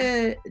kind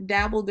of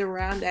dabbled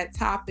around that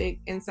topic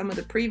in some of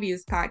the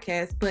previous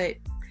podcasts, but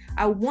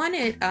I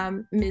wanted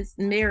Ms.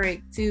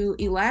 Merrick to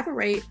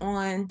elaborate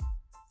on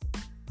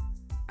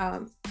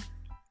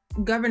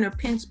Governor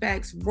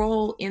Pinchback's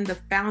role in the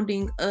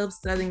founding of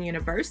Southern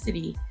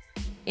University,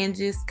 and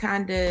just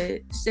kind of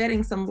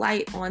shedding some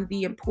light on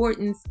the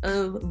importance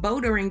of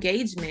voter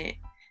engagement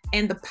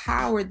and the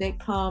power that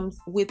comes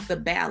with the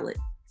ballot.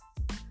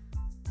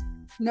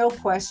 No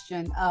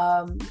question.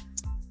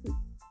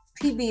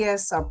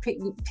 PBS, or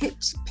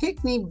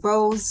Pickney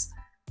Bose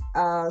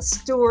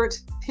Stewart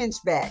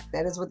Pinchback.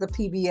 That is what the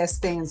PBS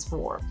stands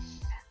for.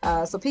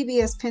 So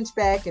PBS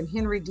Pinchback and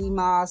Henry D.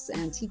 Moss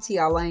and T.T.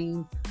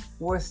 Allain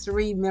were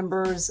 3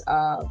 members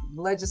of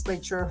the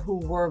legislature who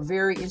were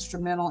very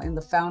instrumental in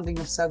the founding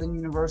of Southern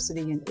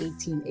University in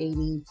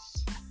 1880.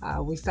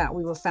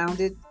 We were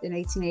founded in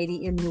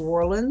 1880 in New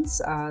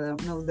Orleans. I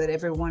don't know that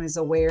everyone is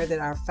aware that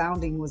our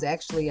founding was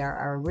actually,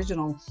 our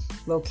original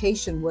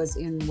location was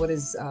in what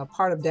is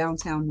part of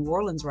downtown New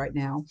Orleans right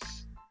now.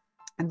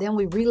 And then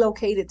we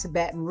relocated to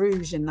Baton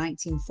Rouge in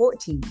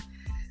 1914.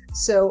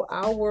 So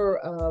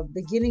our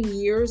beginning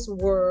years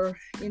were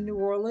in New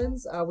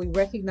Orleans. We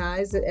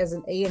recognized it as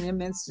an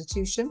A&M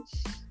institution,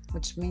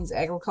 which means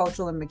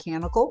agricultural and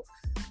mechanical.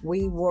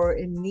 We were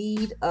in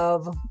need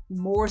of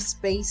more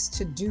space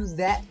to do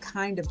that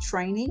kind of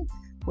training,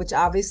 which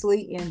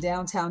obviously in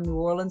downtown New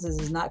Orleans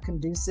is not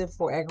conducive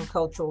for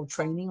agricultural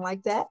training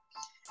like that.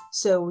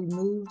 So we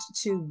moved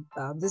to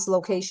this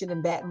location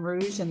in Baton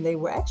Rouge, and they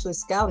were actually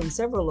scouting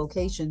several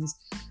locations,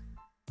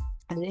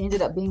 and it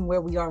ended up being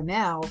where we are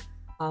now,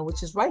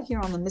 which is right here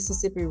on the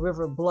Mississippi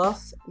River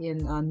Bluff in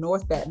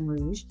North Baton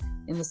Rouge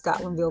in the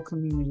Scotlandville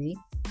community.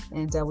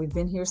 And we've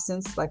been here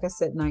since, like I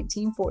said,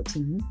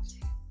 1914.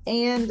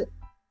 And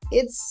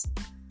it's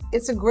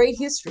a great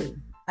history.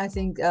 I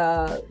think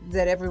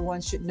that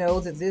everyone should know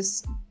that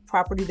this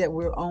property that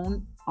we're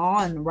on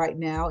right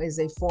now is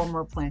a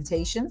former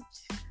plantation.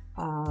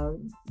 The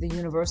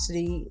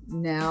university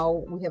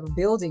now, we have a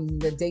building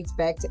that dates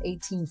back to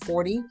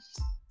 1840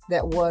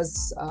 that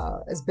was,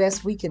 as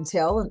best we can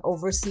tell, an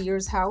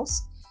overseer's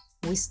house.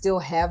 We still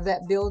have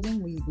that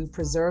building. We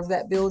preserve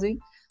that building.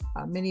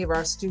 Many of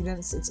our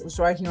students, it's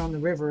right here on the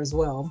river as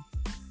well.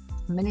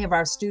 Many of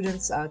our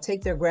students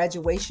take their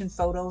graduation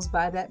photos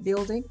by that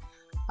building.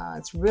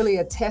 It's really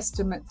a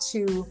testament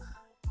to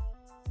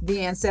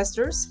the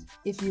ancestors,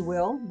 if you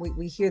will.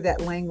 We hear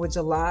that language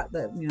a lot,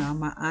 that,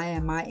 I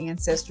am my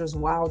ancestors'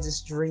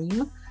 wildest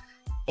dream.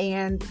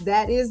 And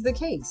that is the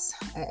case,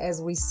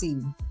 as we see.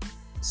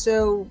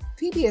 So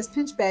PBS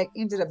Pinchback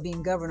ended up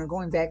being governor,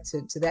 going back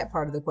to that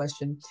part of the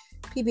question.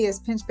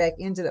 PBS Pinchback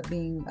ended up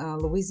being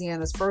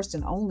Louisiana's first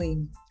and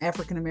only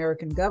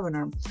African-American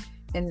governor.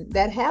 And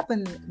that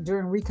happened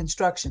during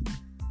Reconstruction.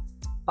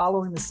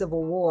 Following the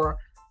Civil War,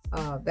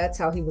 that's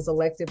how he was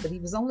elected, but he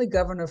was only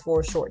governor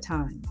for a short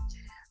time.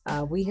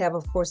 We have,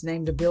 of course,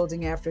 named a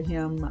building after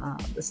him,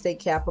 the state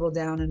capitol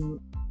down in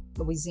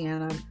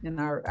Louisiana, and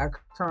our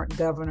current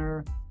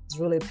governor,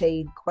 really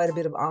paid quite a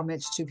bit of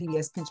homage to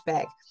P.S.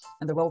 Pinchback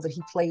and the role that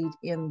he played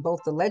in both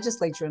the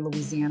legislature in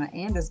Louisiana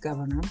and as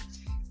governor,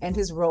 and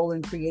his role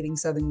in creating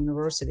Southern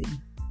University.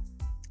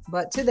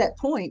 But to that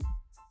point,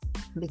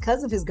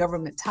 because of his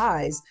government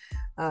ties,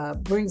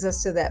 brings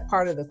us to that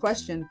part of the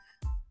question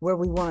where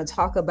we want to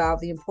talk about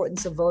the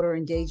importance of voter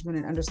engagement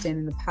and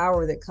understanding the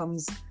power that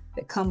comes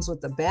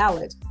with the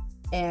ballot.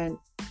 And,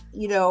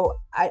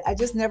 I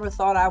just never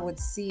thought I would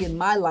see in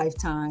my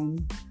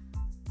lifetime,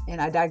 and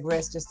I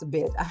digress just a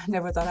bit, I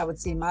never thought I would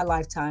see in my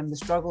lifetime the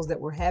struggles that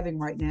we're having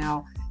right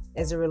now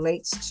as it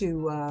relates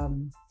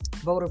to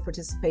voter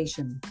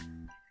participation,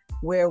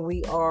 where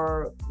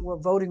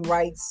voting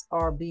rights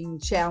are being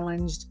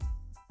challenged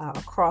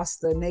across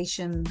the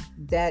nation.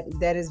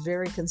 That is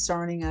very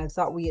concerning. I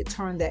thought we had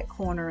turned that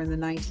corner in the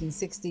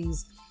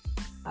 1960s,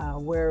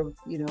 where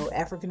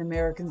African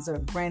Americans are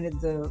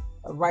granted the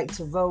right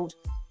to vote.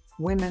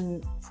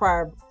 Women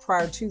prior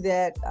to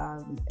that,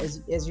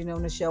 as you know,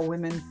 Nichelle,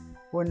 women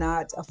were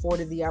not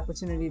afforded the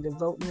opportunity to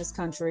vote in this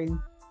country,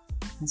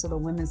 and so the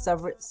women's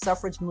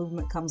suffrage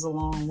movement comes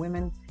along.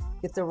 Women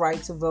get the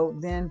right to vote.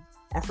 Then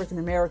African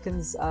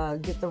Americans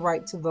get the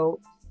right to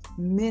vote.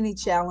 Many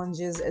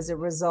challenges as a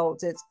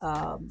result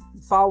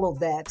followed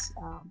that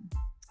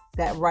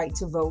right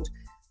to vote,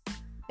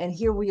 and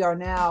here we are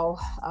now,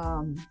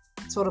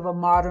 sort of a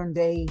modern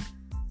day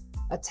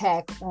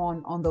attack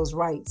on those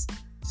rights.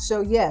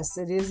 So yes,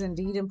 it is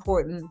indeed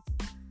important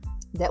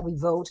that we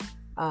vote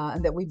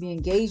and that we be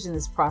engaged in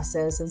this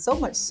process, and so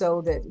much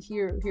so that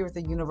here at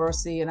the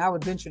university, and I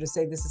would venture to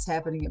say this is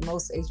happening at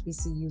most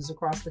HBCUs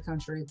across the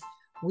country,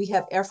 we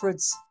have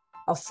efforts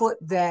afoot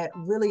that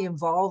really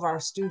involve our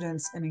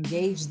students and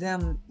engage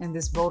them in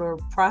this voter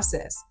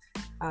process.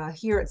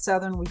 Here at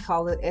Southern, we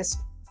call it SU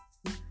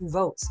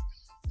Votes.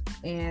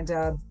 And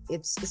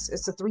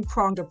it's a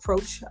three-pronged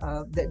approach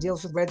that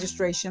deals with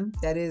registration.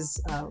 That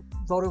is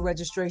voter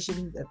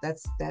registration.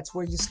 That's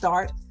where you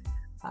start.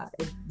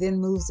 It then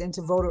moves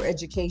into voter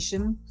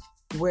education,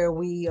 where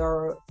we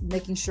are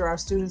making sure our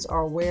students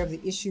are aware of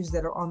the issues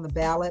that are on the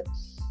ballot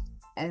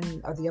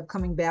and of the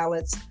upcoming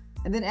ballots.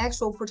 And then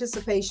actual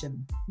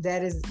participation,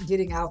 that is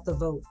getting out the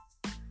vote.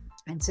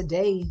 And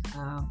today,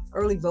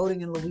 early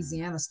voting in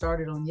Louisiana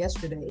started on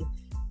yesterday.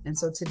 And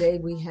so today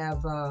we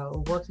have,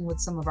 working with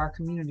some of our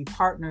community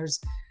partners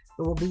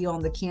that will be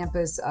on the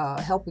campus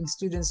helping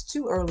students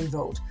to early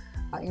vote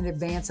in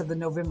advance of the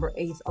November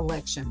 8th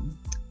election.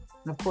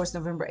 And of course,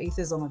 November 8th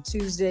is on a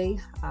Tuesday,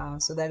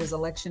 so that is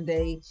election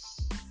day.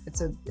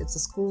 It's a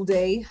school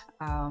day,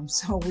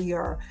 so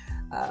we're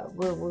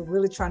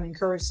really trying to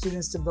encourage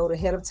students to vote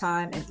ahead of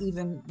time, and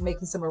even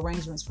making some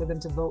arrangements for them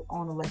to vote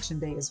on election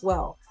day as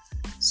well.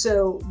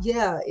 So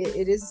yeah,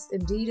 it is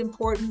indeed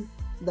important.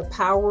 The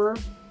power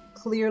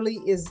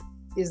clearly is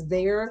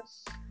there.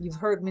 You've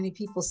heard many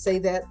people say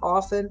that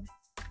often.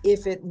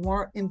 If it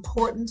weren't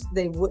important,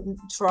 they wouldn't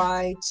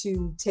try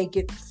to take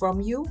it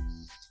from you.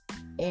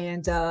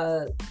 And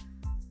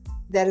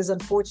that is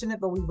unfortunate,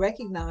 but we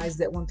recognize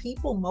that when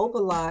people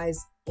mobilize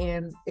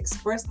and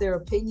express their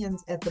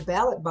opinions at the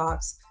ballot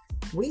box,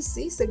 we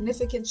see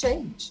significant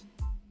change.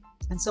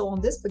 And so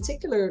on this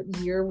particular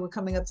year, we're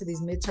coming up to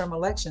these midterm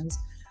elections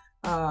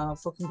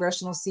for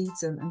congressional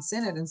seats and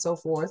Senate and so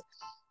forth.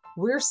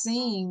 We're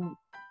seeing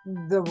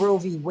the Roe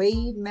v.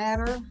 Wade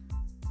matter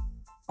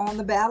on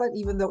the ballot,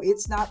 even though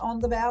it's not on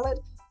the ballot.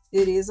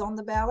 It is on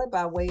the ballot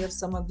by way of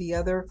some of the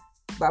other,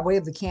 by way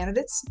of the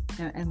candidates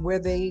and where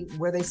they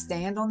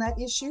stand on that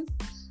issue.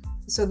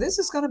 So this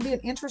is going to be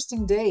an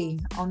interesting day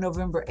on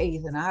November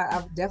 8th. And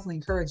I definitely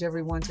encourage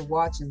everyone to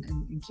watch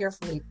and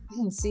carefully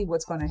see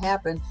what's going to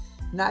happen,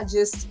 not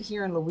just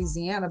here in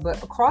Louisiana,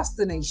 but across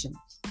the nation,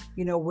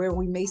 where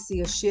we may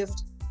see a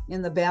shift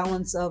in the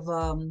balance of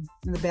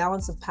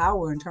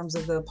power in terms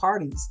of the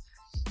parties.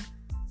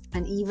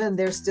 And even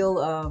there's still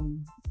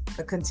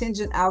a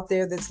contingent out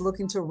there that's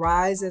looking to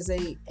rise as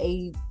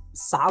a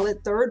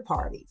solid third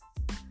party.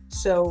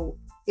 So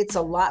it's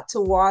a lot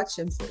to watch.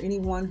 And for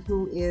anyone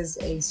who is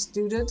a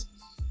student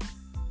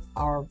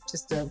or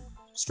just a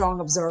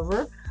strong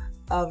observer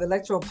of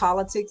electoral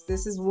politics,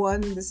 this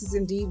is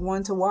indeed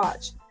one to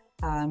watch.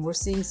 We're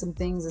seeing some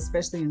things,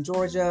 especially in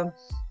Georgia,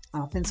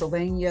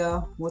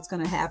 Pennsylvania, what's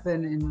going to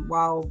happen. And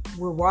while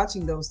we're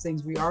watching those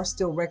things, we are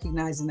still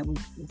recognizing that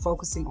we're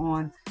focusing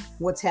on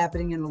what's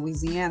happening in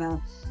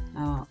Louisiana,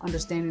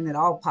 understanding that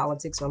all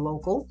politics are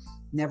local.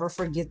 Never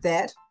forget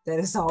that. That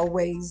is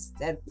always,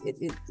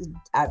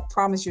 I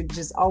promise you, it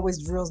just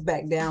always drills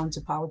back down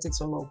to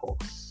politics are local.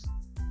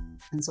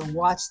 And so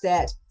watch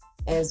that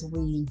as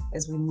we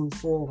move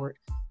forward.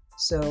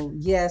 So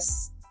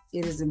yes,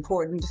 it is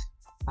important.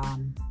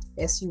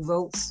 SU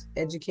Votes,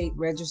 educate,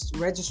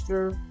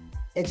 register,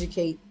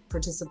 educate,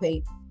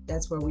 participate.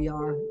 That's where we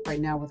are right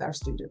now with our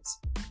students.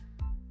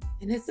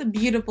 And it's a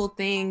beautiful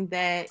thing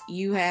that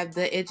you have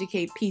the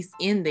educate piece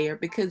in there,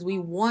 because we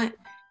want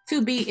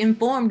to be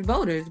informed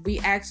voters. We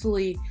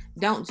actually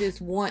don't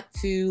just want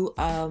to,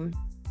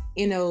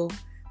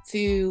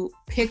 to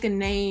pick a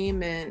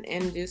name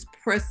and just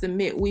press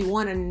submit. We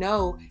want to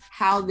know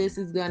how this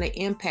is going to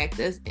impact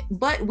us,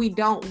 but we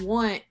don't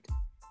want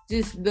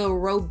just the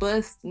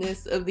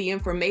robustness of the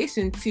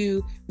information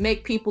to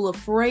make people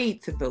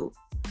afraid to vote.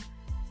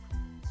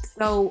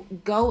 So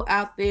go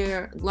out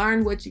there,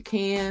 learn what you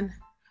can,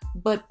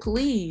 but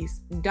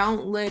please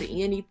don't let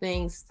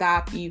anything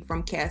stop you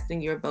from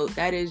casting your vote.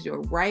 That is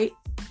your right.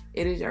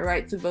 It is your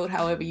right to vote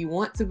however you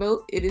want to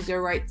vote. It is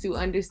your right to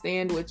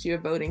understand what you're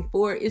voting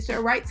for. It's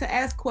your right to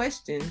ask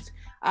questions.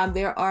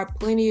 There are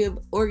plenty of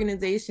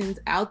organizations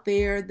out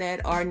there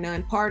that are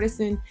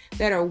nonpartisan,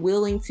 that are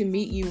willing to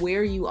meet you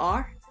where you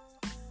are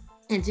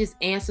and just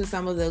answer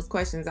some of those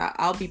questions.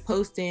 I'll be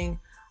posting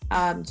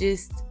a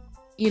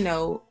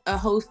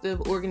host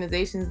of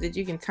organizations that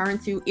you can turn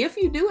to if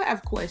you do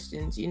have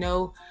questions.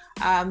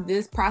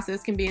 This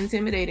process can be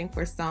intimidating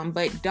for some,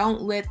 but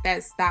don't let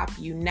that stop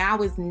you.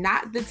 Now is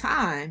not the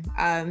time,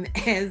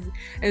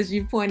 as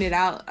you pointed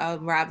out,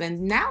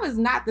 Robyn, now is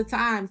not the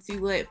time to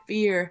let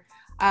fear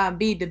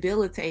be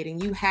debilitating.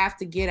 You have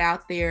to get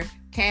out there,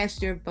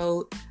 cast your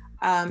vote,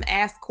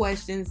 ask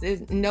questions.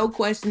 No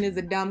question is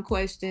a dumb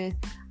question.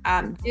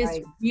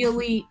 Just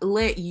really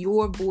let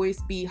your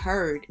voice be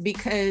heard,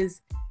 because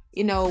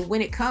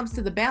when it comes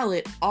to the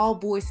ballot, all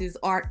voices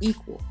are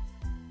equal.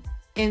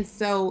 And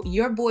so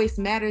your voice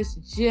matters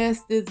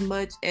just as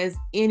much as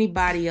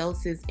anybody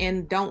else's,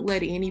 and don't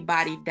let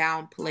anybody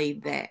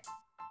downplay that.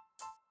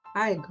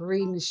 I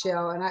agree,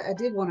 Michelle. And I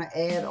did want to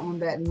add on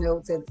that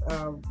note that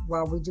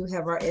while we do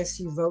have our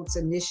SU Votes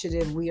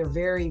initiative, we are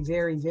very,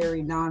 very,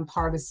 very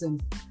nonpartisan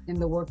in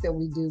the work that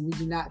we do. We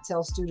do not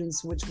tell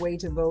students which way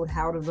to vote,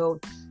 how to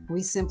vote.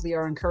 We simply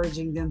are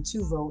encouraging them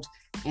to vote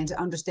and to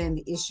understand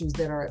the issues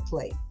that are at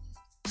play.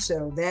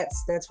 So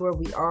that's where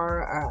we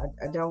are.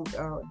 I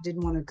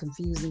didn't want to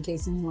confuse in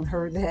case anyone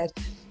heard that.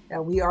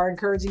 We are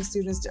encouraging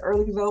students to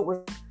early vote.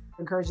 We're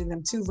encouraging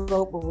them to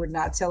vote, but we're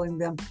not telling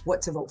them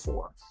what to vote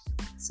for.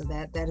 So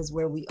that is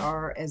where we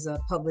are as a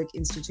public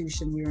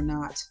institution. We are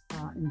not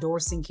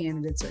endorsing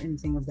candidates or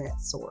anything of that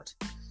sort.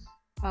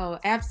 Oh,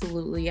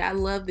 absolutely. I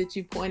love that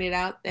you pointed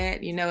out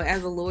that,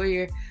 as a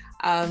lawyer,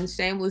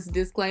 shameless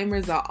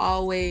disclaimers are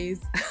always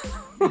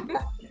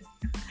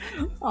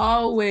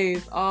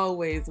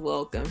always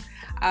welcome.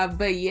 But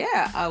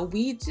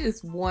we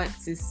just want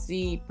to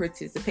see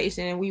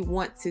participation, and we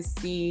want to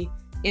see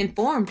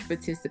informed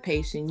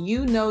participation.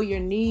 Your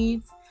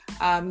needs,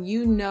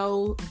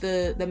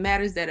 the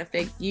matters that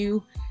affect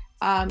you.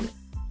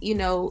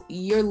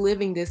 You're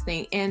living this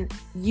thing, and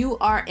you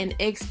are an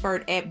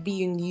expert at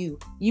being you.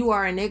 You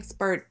are an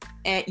expert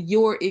at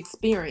your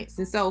experience.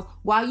 And so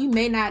while you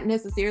may not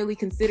necessarily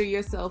consider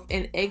yourself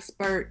an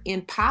expert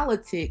in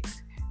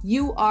politics,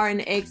 you are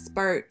an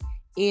expert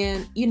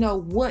in,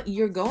 what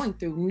you're going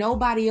through.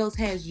 Nobody else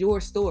has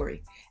your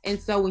story. And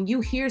so when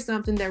you hear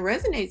something that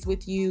resonates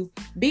with you,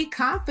 be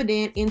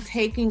confident in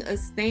taking a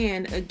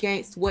stand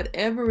against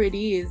whatever it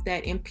is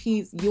that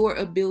impedes your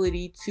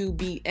ability to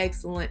be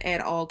excellent at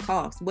all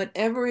costs.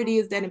 Whatever it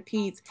is that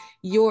impedes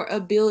your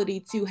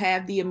ability to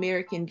have the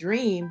American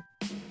dream,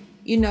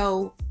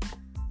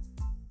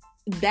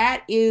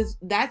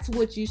 that's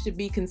what you should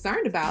be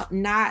concerned about,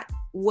 not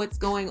what's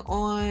going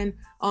on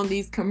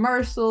these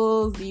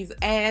commercials, these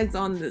ads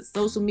on the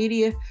social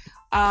media.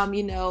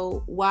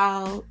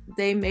 While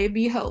they may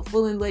be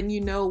helpful in letting you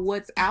know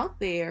what's out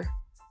there,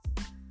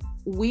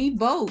 we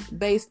vote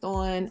based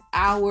on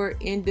our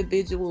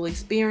individual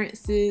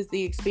experiences,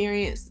 the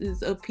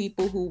experiences of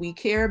people who we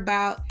care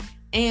about,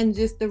 and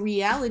just the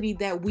reality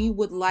that we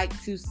would like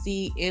to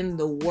see in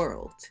the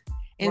world.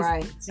 And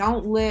right. So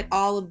don't let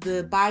all of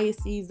the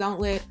biases, don't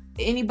let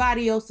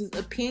anybody else's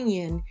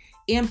opinion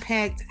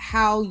impact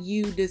how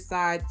you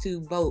decide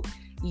to vote.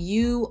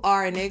 You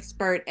are an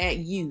expert at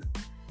you,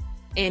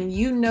 and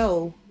you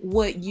know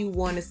what you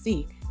want to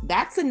see.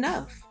 That's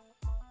enough.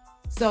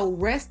 So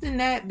rest in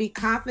that, be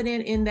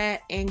confident in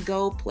that, and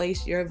go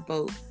place your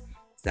vote.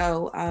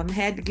 So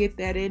had to get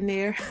that in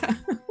there.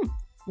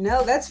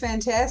 No, that's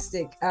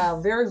fantastic.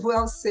 Very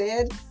well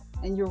said.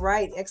 And you're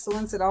right.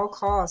 Excellence at all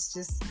costs.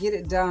 Just get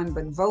it done.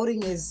 But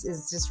voting is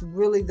just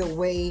really the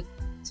way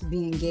to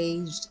be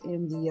engaged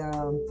in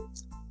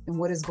in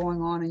what is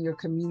going on in your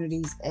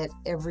communities at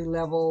every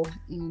level.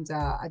 And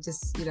I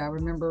just, I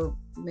remember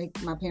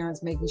my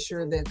parents making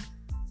sure that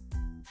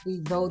we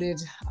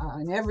voted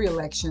in every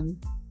election.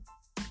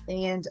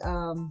 And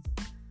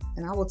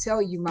I will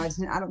tell you, I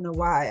don't know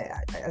why,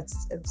 I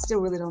still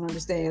really don't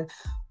understand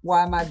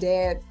why my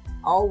dad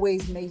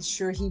always made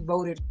sure he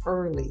voted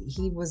early.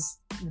 He was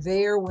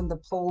there when the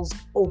polls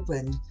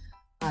opened.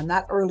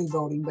 Not early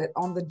voting, but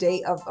on the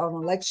day on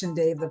election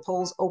day, the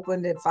polls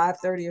opened at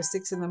 5:30 or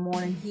 6 in the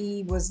morning.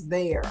 He was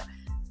there.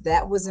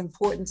 That was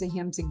important to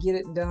him, to get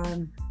it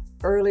done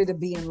early, to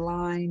be in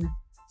line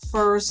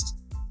first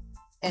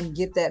and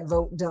get that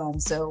vote done.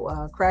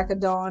 So crack of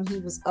dawn, he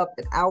was up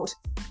and out,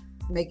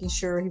 making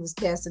sure he was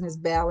casting his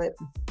ballot.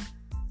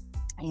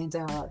 And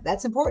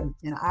that's important.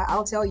 And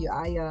I'll tell you,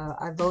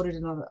 I voted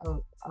in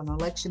an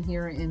election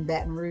here in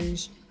Baton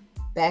Rouge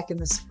back in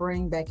the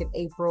spring, back in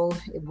April.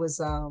 It was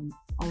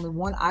only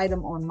one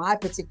item on my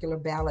particular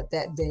ballot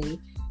that day.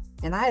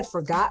 And I had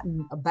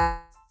forgotten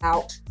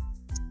about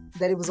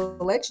that it was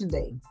election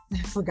day.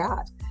 I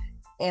forgot.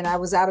 And I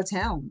was out of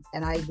town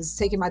and I was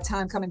taking my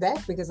time coming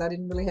back because I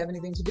didn't really have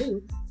anything to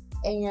do.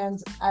 And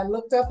I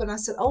looked up and I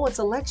said, oh, it's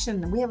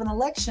election. We have an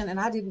election and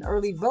I didn't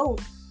early vote.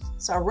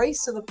 So I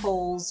raced to the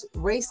polls,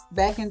 raced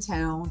back in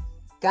town,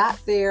 got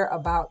there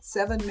about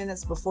 7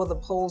 minutes before the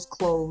polls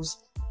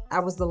closed. I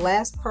was the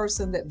last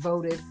person that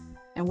voted.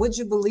 And would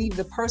you believe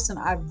the person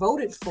I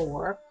voted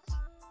for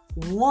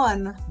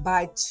won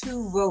by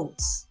 2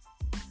 votes?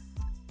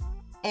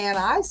 And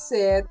I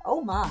said,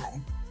 oh my.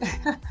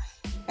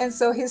 And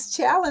so his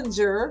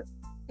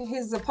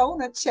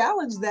opponent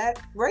challenged that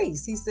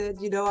race. He said,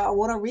 I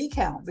want to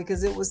recount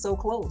because it was so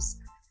close.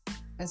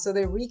 And so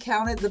they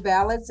recounted the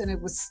ballots and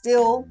it was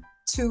still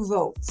 2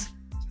 votes.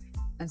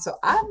 And so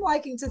I'm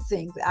liking to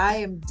think that I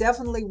am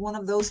definitely one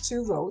of those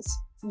 2 votes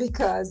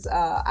because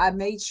I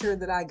made sure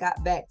that I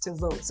got back to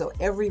vote. So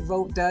every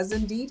vote does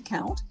indeed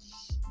count.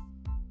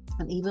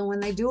 And even when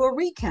they do a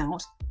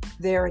recount,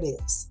 there it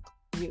is.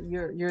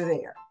 You're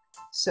there.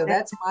 So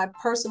that's my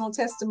personal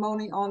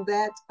testimony on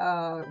that,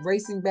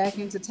 racing back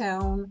into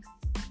town,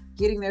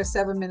 getting there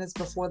 7 minutes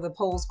before the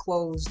polls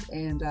closed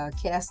and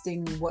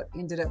casting what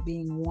ended up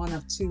being one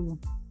of 2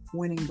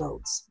 winning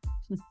votes.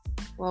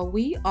 Well,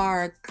 we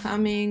are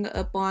coming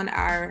up on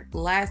our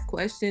last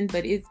question,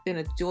 but it's been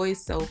a joy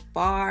so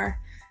far.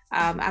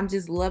 I'm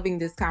just loving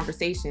this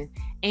conversation.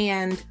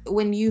 And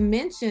when you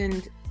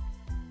mentioned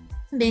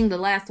being the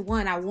last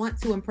one, I want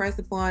to impress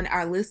upon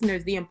our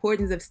listeners the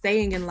importance of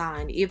staying in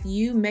line. If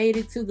you made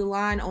it to the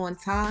line on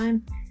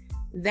time,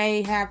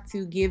 they have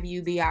to give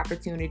you the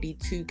opportunity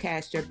to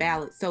cast your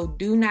ballot. So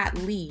do not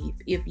leave.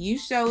 If you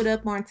showed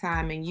up on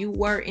time and you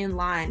were in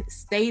line,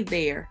 stay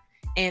there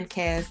and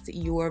cast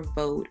your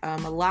vote. A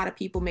lot of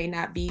people may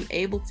not be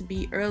able to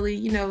be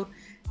early,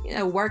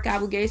 work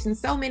obligations,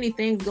 so many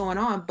things going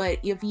on. But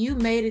if you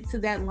made it to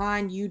that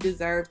line, you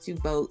deserve to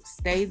vote.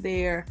 Stay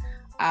there.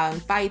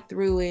 Fight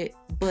through it,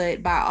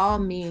 but by all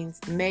means,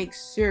 make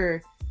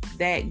sure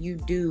that you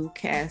do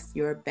cast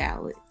your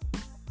ballot.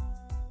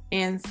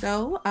 And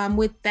so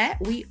with that,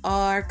 we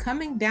are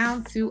coming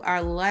down to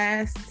our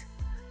last,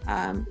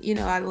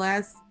 our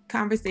last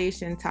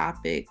conversation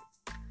topic,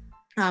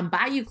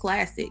 Bayou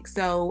Classic.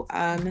 So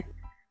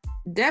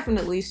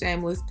definitely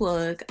shameless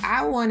plug.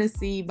 I want to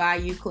see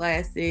Bayou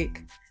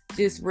Classic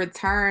just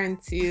return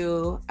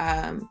to,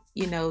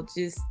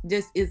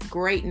 just its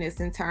greatness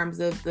in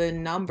terms of the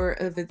number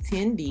of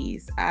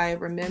attendees. I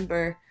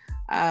remember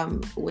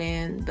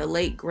when the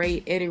late,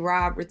 great Eddie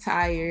Robb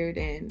retired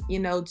and,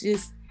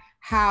 just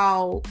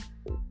how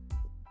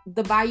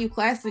the Bayou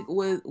Classic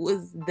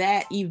was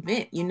that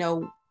event,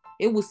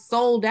 it was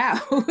sold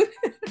out.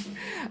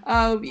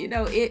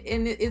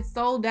 It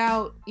sold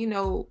out,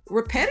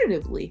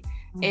 repetitively.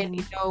 Mm-hmm.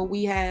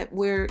 And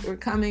we're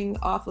coming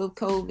off of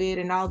COVID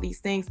and all these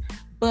things,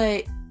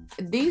 but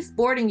these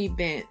sporting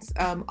events,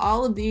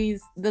 all of the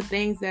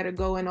things that are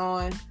going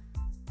on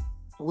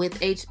with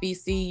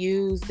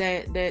HBCUs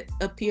that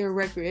appear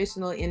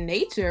recreational in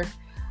nature,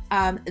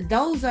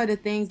 those are the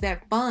things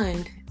that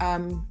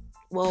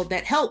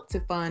that help to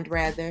fund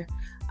rather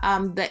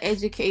the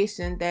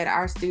education that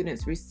our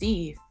students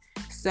receive.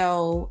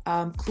 So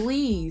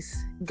please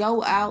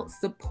go out,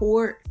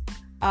 support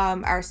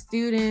our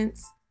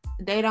students.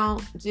 They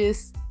don't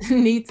just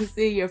need to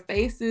see your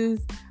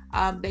faces,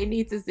 they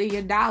need to see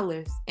your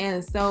dollars.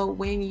 And so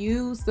when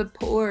you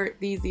support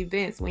these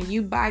events, when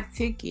you buy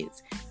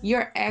tickets,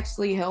 you're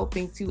actually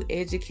helping to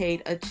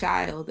educate a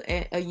child,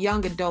 a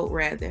young adult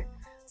rather.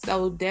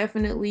 So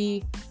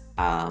definitely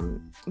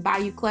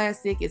Bayou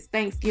Classic is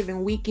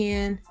Thanksgiving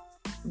weekend.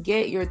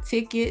 Get your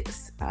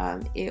tickets.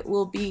 It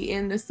will be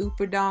in the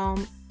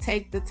Superdome.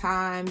 Take the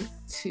time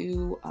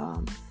to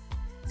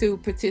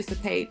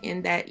participate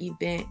in that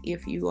event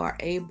if you are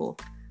able.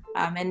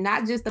 And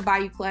not just the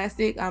Bayou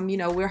Classic.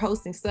 We're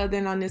hosting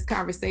Southern on this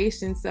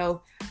conversation.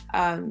 So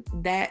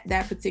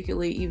that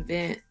particular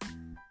event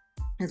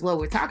is what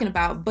we're talking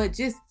about. But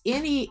just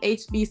any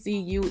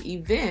HBCU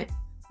event,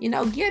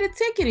 get a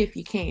ticket if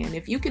you can.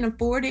 If you can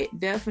afford it,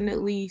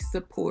 definitely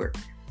support.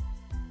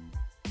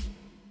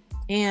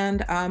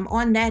 And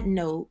on that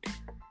note,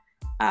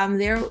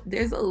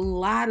 there's a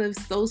lot of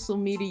social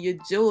media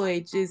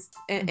joy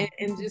and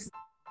just,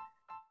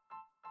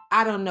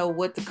 I don't know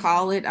what to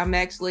call it. I'm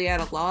actually at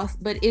a loss,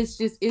 but it's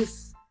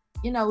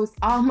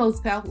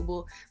almost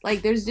palpable.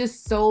 Like there's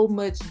just so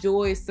much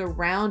joy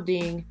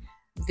surrounding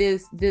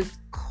this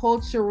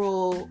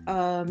cultural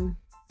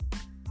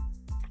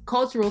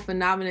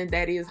phenomenon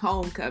that is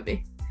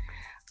homecoming.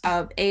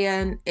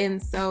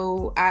 And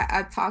so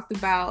I talked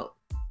about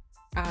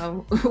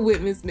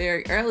with Miss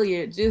Merrick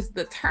earlier, just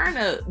the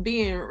turnout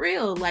being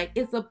real. Like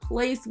it's a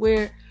place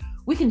where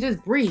we can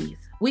just breathe.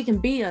 We can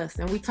be us.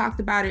 And we talked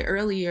about it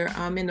earlier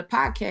in the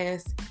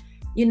podcast.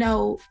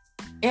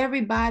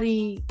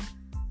 Everybody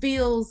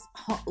feels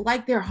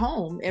like they're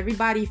home.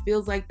 Everybody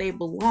feels like they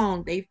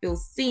belong. They feel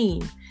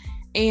seen.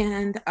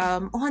 And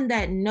on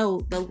that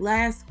note, the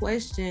last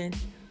question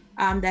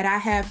that I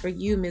have for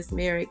you, Ms.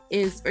 Merrick,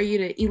 is for you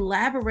to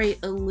elaborate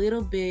a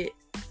little bit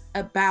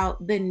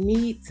about the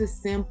need to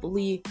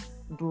simply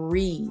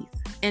breathe.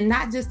 And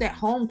not just at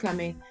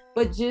homecoming,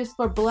 but just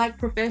for Black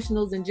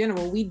professionals in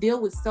general. We deal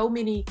with so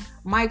many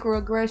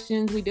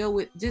microaggressions, we deal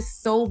with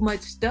just so much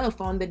stuff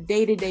on the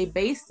day-to-day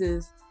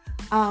basis.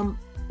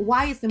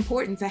 Why it's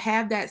important to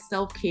have that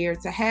self-care,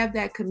 to have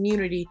that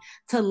community,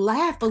 to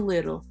laugh a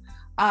little,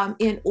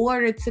 in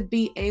order to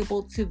be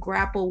able to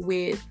grapple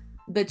with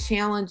the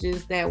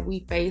challenges that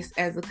we face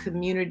as a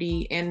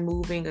community and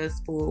moving us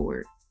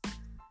forward.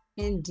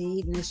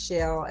 Indeed,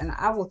 Michelle. And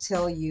I will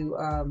tell you,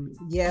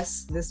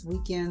 yes, this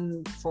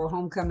weekend for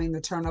homecoming,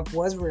 the turn up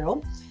was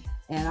real.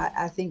 And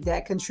I think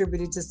that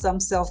contributed to some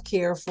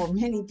self-care for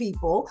many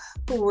people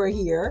who were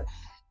here.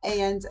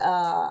 And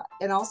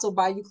also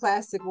Bayou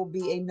Classic will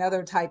be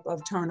another type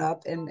of turn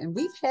up. And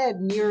we've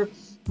had near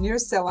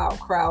sellout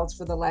crowds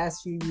for the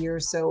last few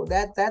years. So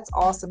that's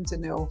awesome to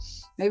know.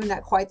 Maybe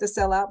not quite the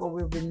sellout, but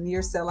we've been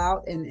near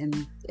sellout,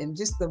 and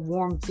just the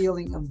warm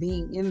feeling of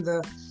being in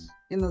the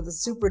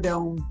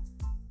Superdome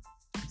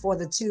for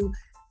the two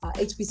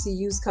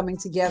HBCUs coming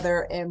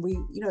together. And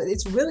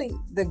it's really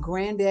the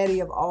granddaddy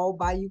of all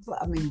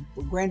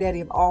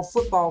granddaddy of all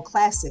football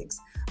classics,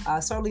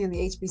 certainly in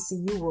the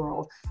HBCU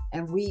world.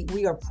 And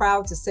we are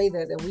proud to say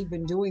that we've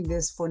been doing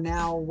this for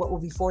now, what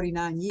will be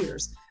 49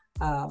 years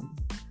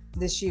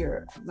this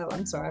year. No,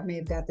 I'm sorry, I may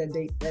have got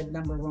that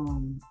number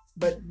wrong.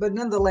 But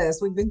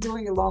nonetheless, we've been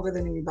doing it longer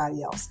than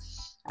anybody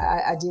else.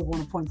 I did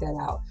want to point that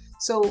out.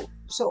 So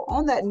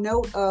on that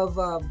note of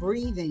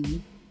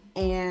breathing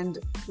and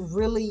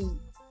really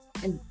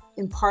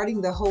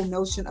imparting the whole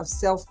notion of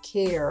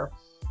self-care,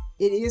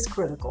 it is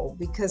critical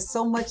because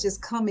so much is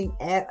coming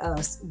at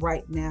us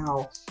right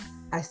now.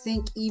 I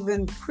think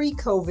even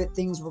pre-COVID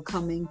things were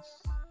coming,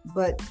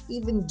 but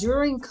even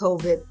during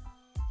COVID,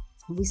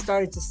 we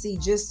started to see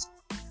just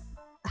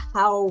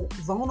how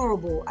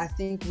vulnerable I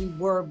think we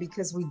were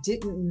because we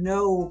didn't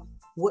know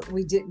what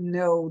we didn't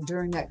know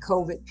during that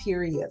COVID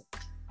period.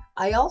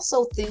 I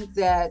also think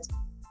that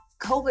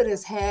COVID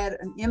has had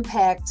an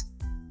impact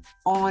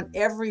on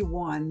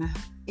everyone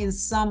in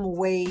some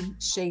way,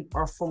 shape,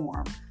 or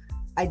form.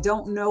 I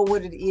don't know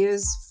what it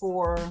is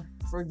for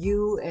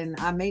you, and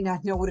I may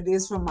not know what it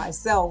is for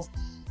myself,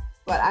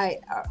 but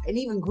and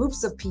even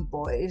groups of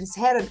people, it has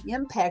had an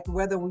impact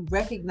whether we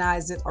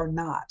recognize it or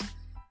not.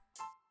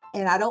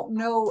 And I don't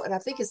know, and I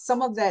think it's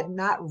some of that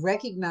not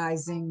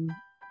recognizing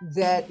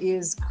that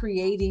is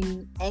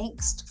creating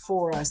angst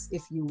for us,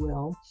 if you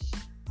will,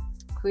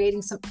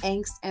 creating some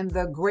angst and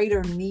the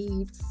greater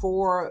need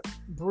for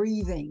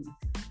breathing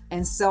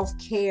and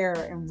self-care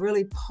and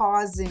really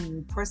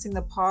pausing, pressing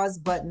the pause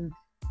button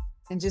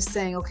and just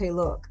saying, okay,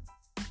 look,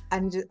 I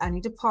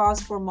need to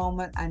pause for a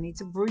moment. I need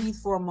to breathe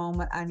for a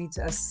moment. I need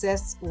to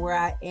assess where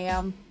I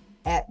am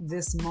at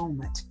this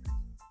moment.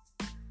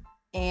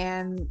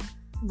 And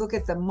look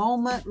at the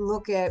moment,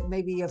 look at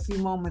maybe a few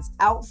moments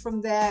out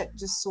from that,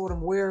 just sort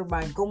of where am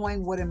I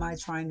going? What am I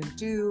trying to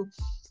do?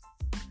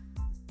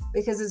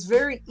 Because it's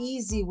very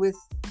easy with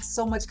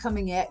so much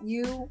coming at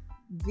you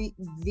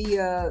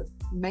via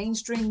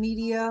mainstream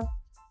media,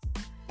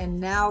 and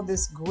now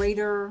this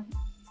greater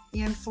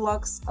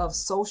influx of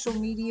social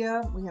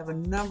media. We have a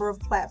number of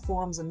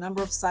platforms, a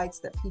number of sites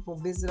that people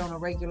visit on a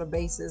regular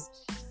basis.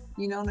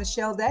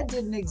 Michelle, that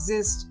didn't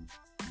exist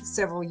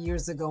several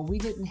years ago. We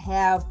didn't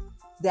have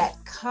that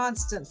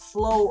constant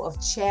flow of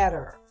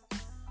chatter.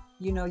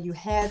 You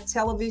had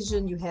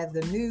television, you had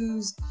the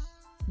news,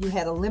 you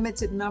had a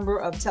limited number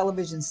of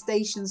television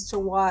stations to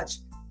watch.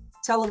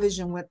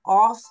 Television went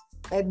off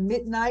at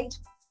midnight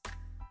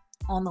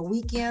on the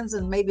weekends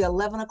and maybe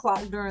 11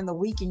 o'clock during the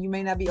week, and you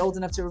may not be old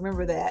enough to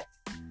remember that.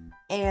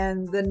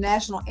 And the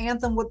national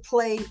anthem would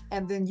play,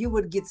 and then you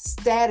would get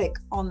static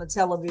on the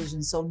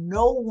television. So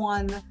no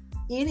one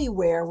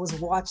anywhere was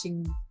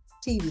watching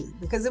TV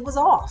because it was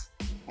off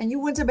and you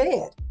went to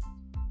bed.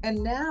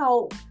 And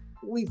now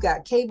we've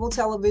got cable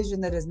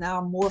television that is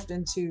now morphed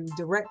into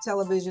direct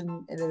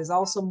television, and it is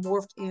also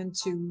morphed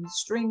into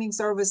streaming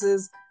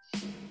services.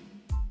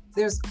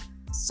 There's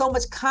so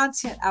much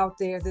content out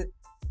there that,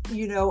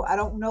 I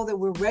don't know that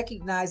we're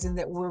recognizing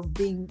that we're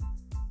being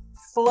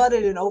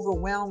flooded and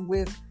overwhelmed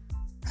with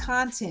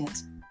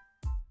content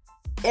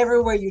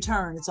everywhere you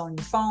turn. It's on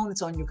your phone,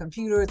 it's on your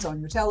computer, it's on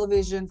your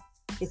television,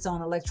 it's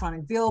on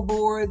electronic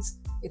billboards,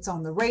 it's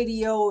on the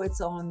radio,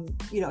 it's on,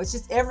 it's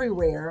just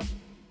everywhere.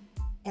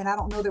 And I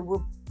don't know that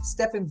we're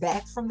stepping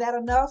back from that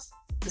enough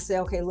to say,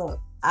 okay, look,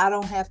 I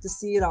don't have to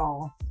see it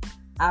all.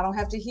 I don't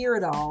have to hear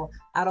it all.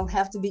 I don't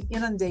have to be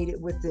inundated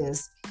with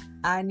this.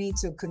 I need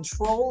to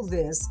control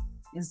this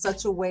in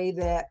such a way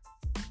that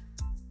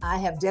I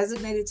have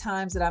designated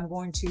times that I'm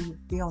going to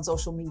be on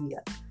social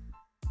media,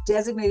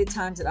 designated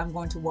times that I'm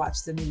going to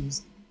watch the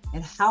news.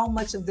 And how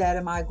much of that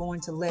am I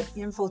going to let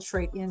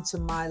infiltrate into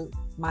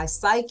my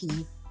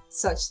psyche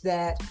such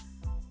that,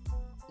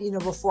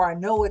 before I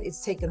know it,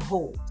 it's taken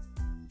hold.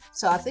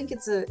 So I think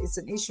it's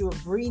an issue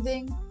of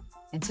breathing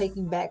and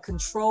taking back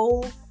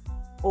control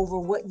over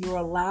what you're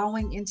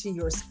allowing into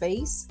your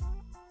space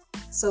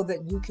so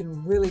that you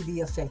can really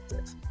be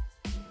effective.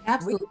 We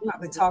Absolutely. can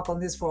probably talk on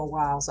this for a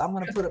while. So I'm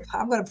going to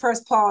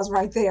press pause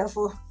right there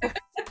for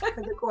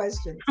the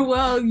question.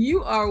 Well,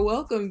 you are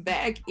welcome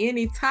back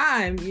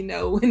anytime,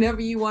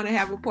 whenever you want to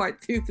have a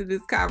part 2 to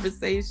this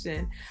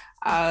conversation.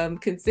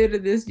 Consider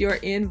this your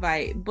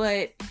invite.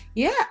 But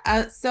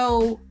yeah,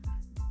 so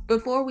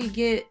before we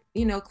get,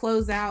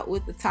 close out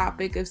with the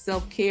topic of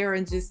self-care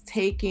and just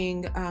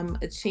taking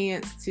a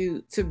chance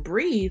to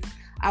breathe,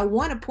 I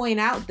want to point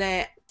out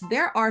that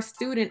there are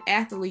student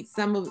athletes,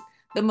 some of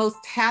the most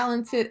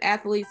talented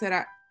athletes that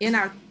are in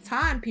our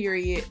time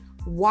period,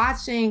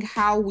 watching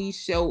how we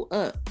show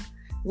up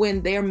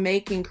when they're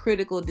making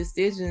critical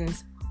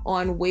decisions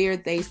on where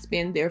they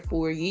spend their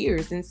 4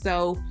 years. And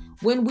so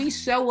when we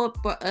show up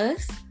for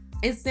us,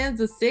 it sends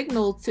a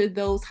signal to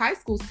those high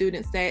school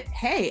students that,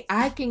 hey,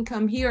 I can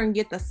come here and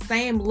get the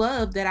same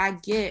love that I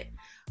get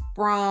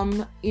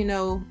from,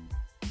 an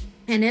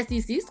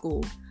SEC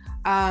school,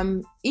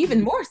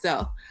 even more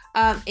so.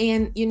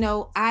 And,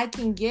 I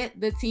can get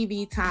the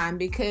TV time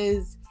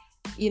because,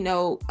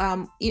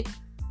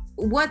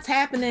 what's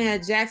happening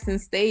at Jackson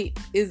State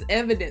is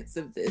evidence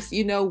of this.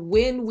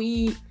 When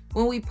we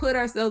put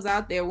ourselves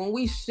out there, when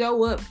we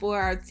show up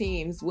for our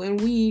teams, when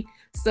we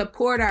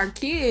support our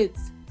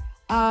kids,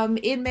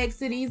 it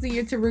makes it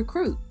easier to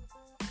recruit.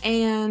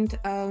 And,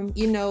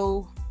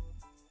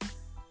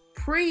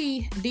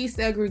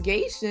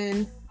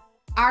 pre-desegregation,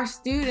 our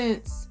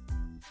students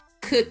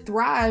could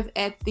thrive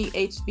at the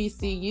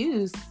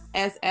HBCUs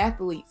as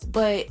athletes.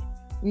 But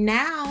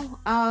now,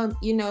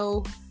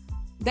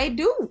 they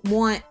do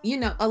want,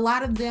 a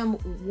lot of them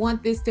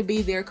want this to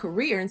be their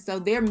career. And so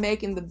they're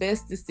making the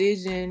best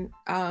decision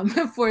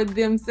for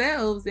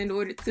themselves in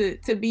order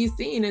to be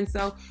seen. And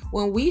so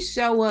when we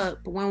show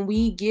up, when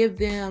we give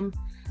them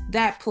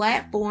that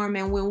platform,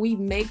 and when we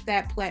make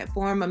that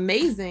platform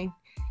amazing,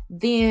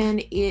 then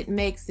it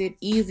makes it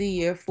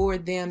easier for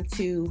them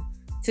to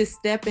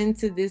step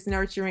into this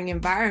nurturing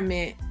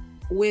environment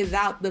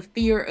without the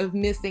fear of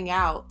missing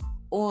out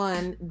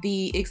on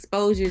the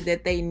exposure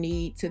that they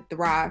need to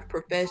thrive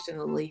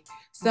professionally.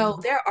 So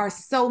there are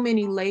so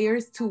many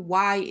layers to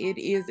why it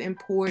is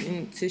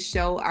important to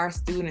show our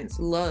students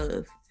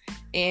love,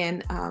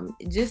 and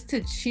just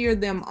to cheer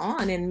them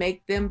on and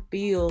make them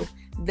feel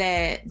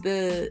that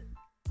the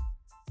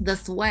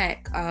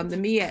SWAC, the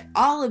MEAC,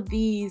 all of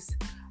these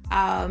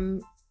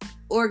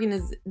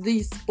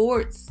these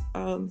sports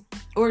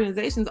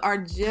organizations are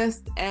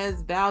just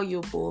as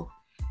valuable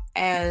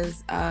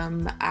as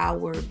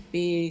our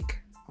big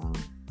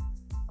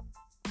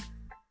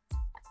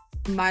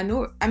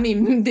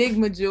big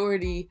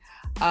majority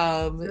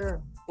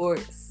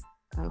sports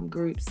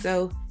groups.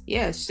 So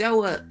yeah,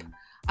 show up.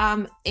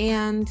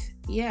 And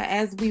yeah,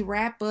 as we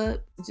wrap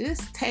up,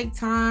 just take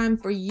time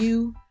for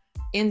you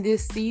in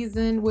this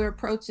season. We're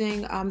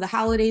approaching the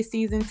holiday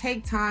season.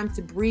 Take time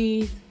to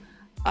breathe.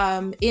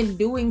 In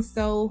doing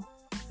so,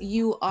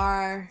 you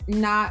are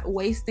not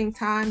wasting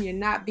time. You're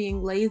not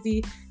being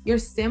lazy. You're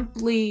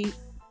simply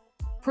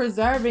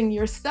preserving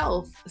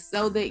yourself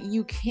so that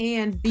you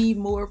can be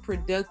more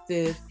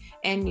productive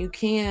and you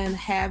can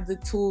have the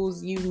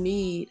tools you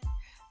need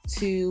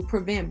to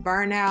prevent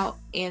burnout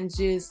and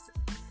just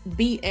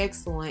be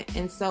excellent.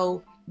 And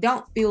so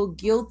don't feel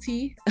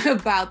guilty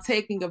about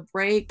taking a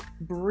break.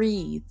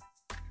 Breathe,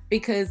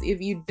 because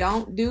if you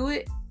don't do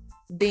it,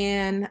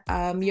 then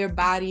your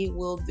body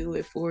will do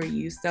it for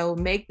you. So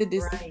make the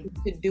decision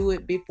to do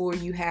it before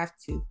you have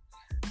to.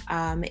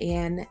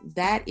 And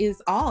that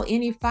is all.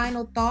 Any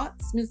final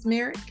thoughts, Ms.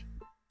 Merrick?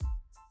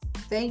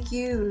 Thank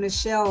you,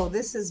 Nichelle.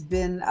 This has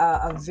been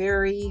a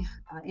very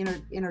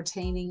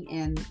entertaining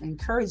and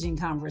encouraging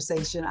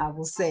conversation, I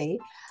will say.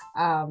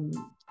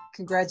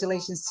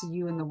 Congratulations to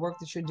you and the work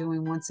that you're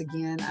doing once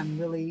again. I'm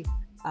really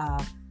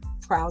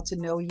proud to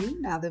know you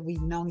now that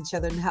we've known each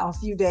other now a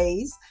few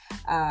days,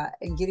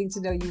 and getting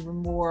to know you even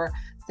more.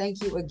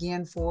 Thank you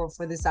again for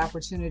this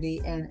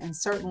opportunity. And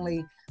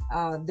certainly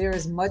there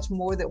is much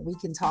more that we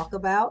can talk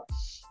about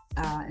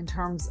in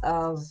terms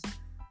of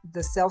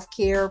the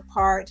self-care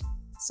part,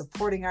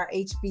 supporting our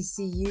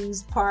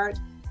HBCUs part,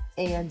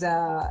 and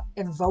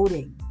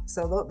voting.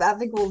 So I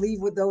think we'll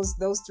leave with those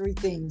 3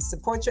 things.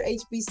 Support your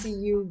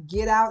HBCU,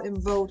 get out and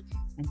vote,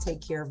 and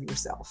take care of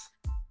yourself.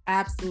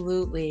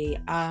 Absolutely.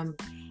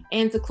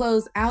 And to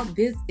close out,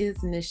 this is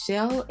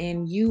Nichelle,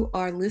 and you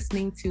are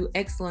listening to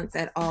Excellence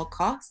at All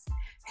Costs.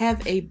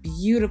 Have a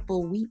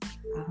beautiful week.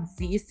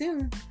 See you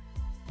soon.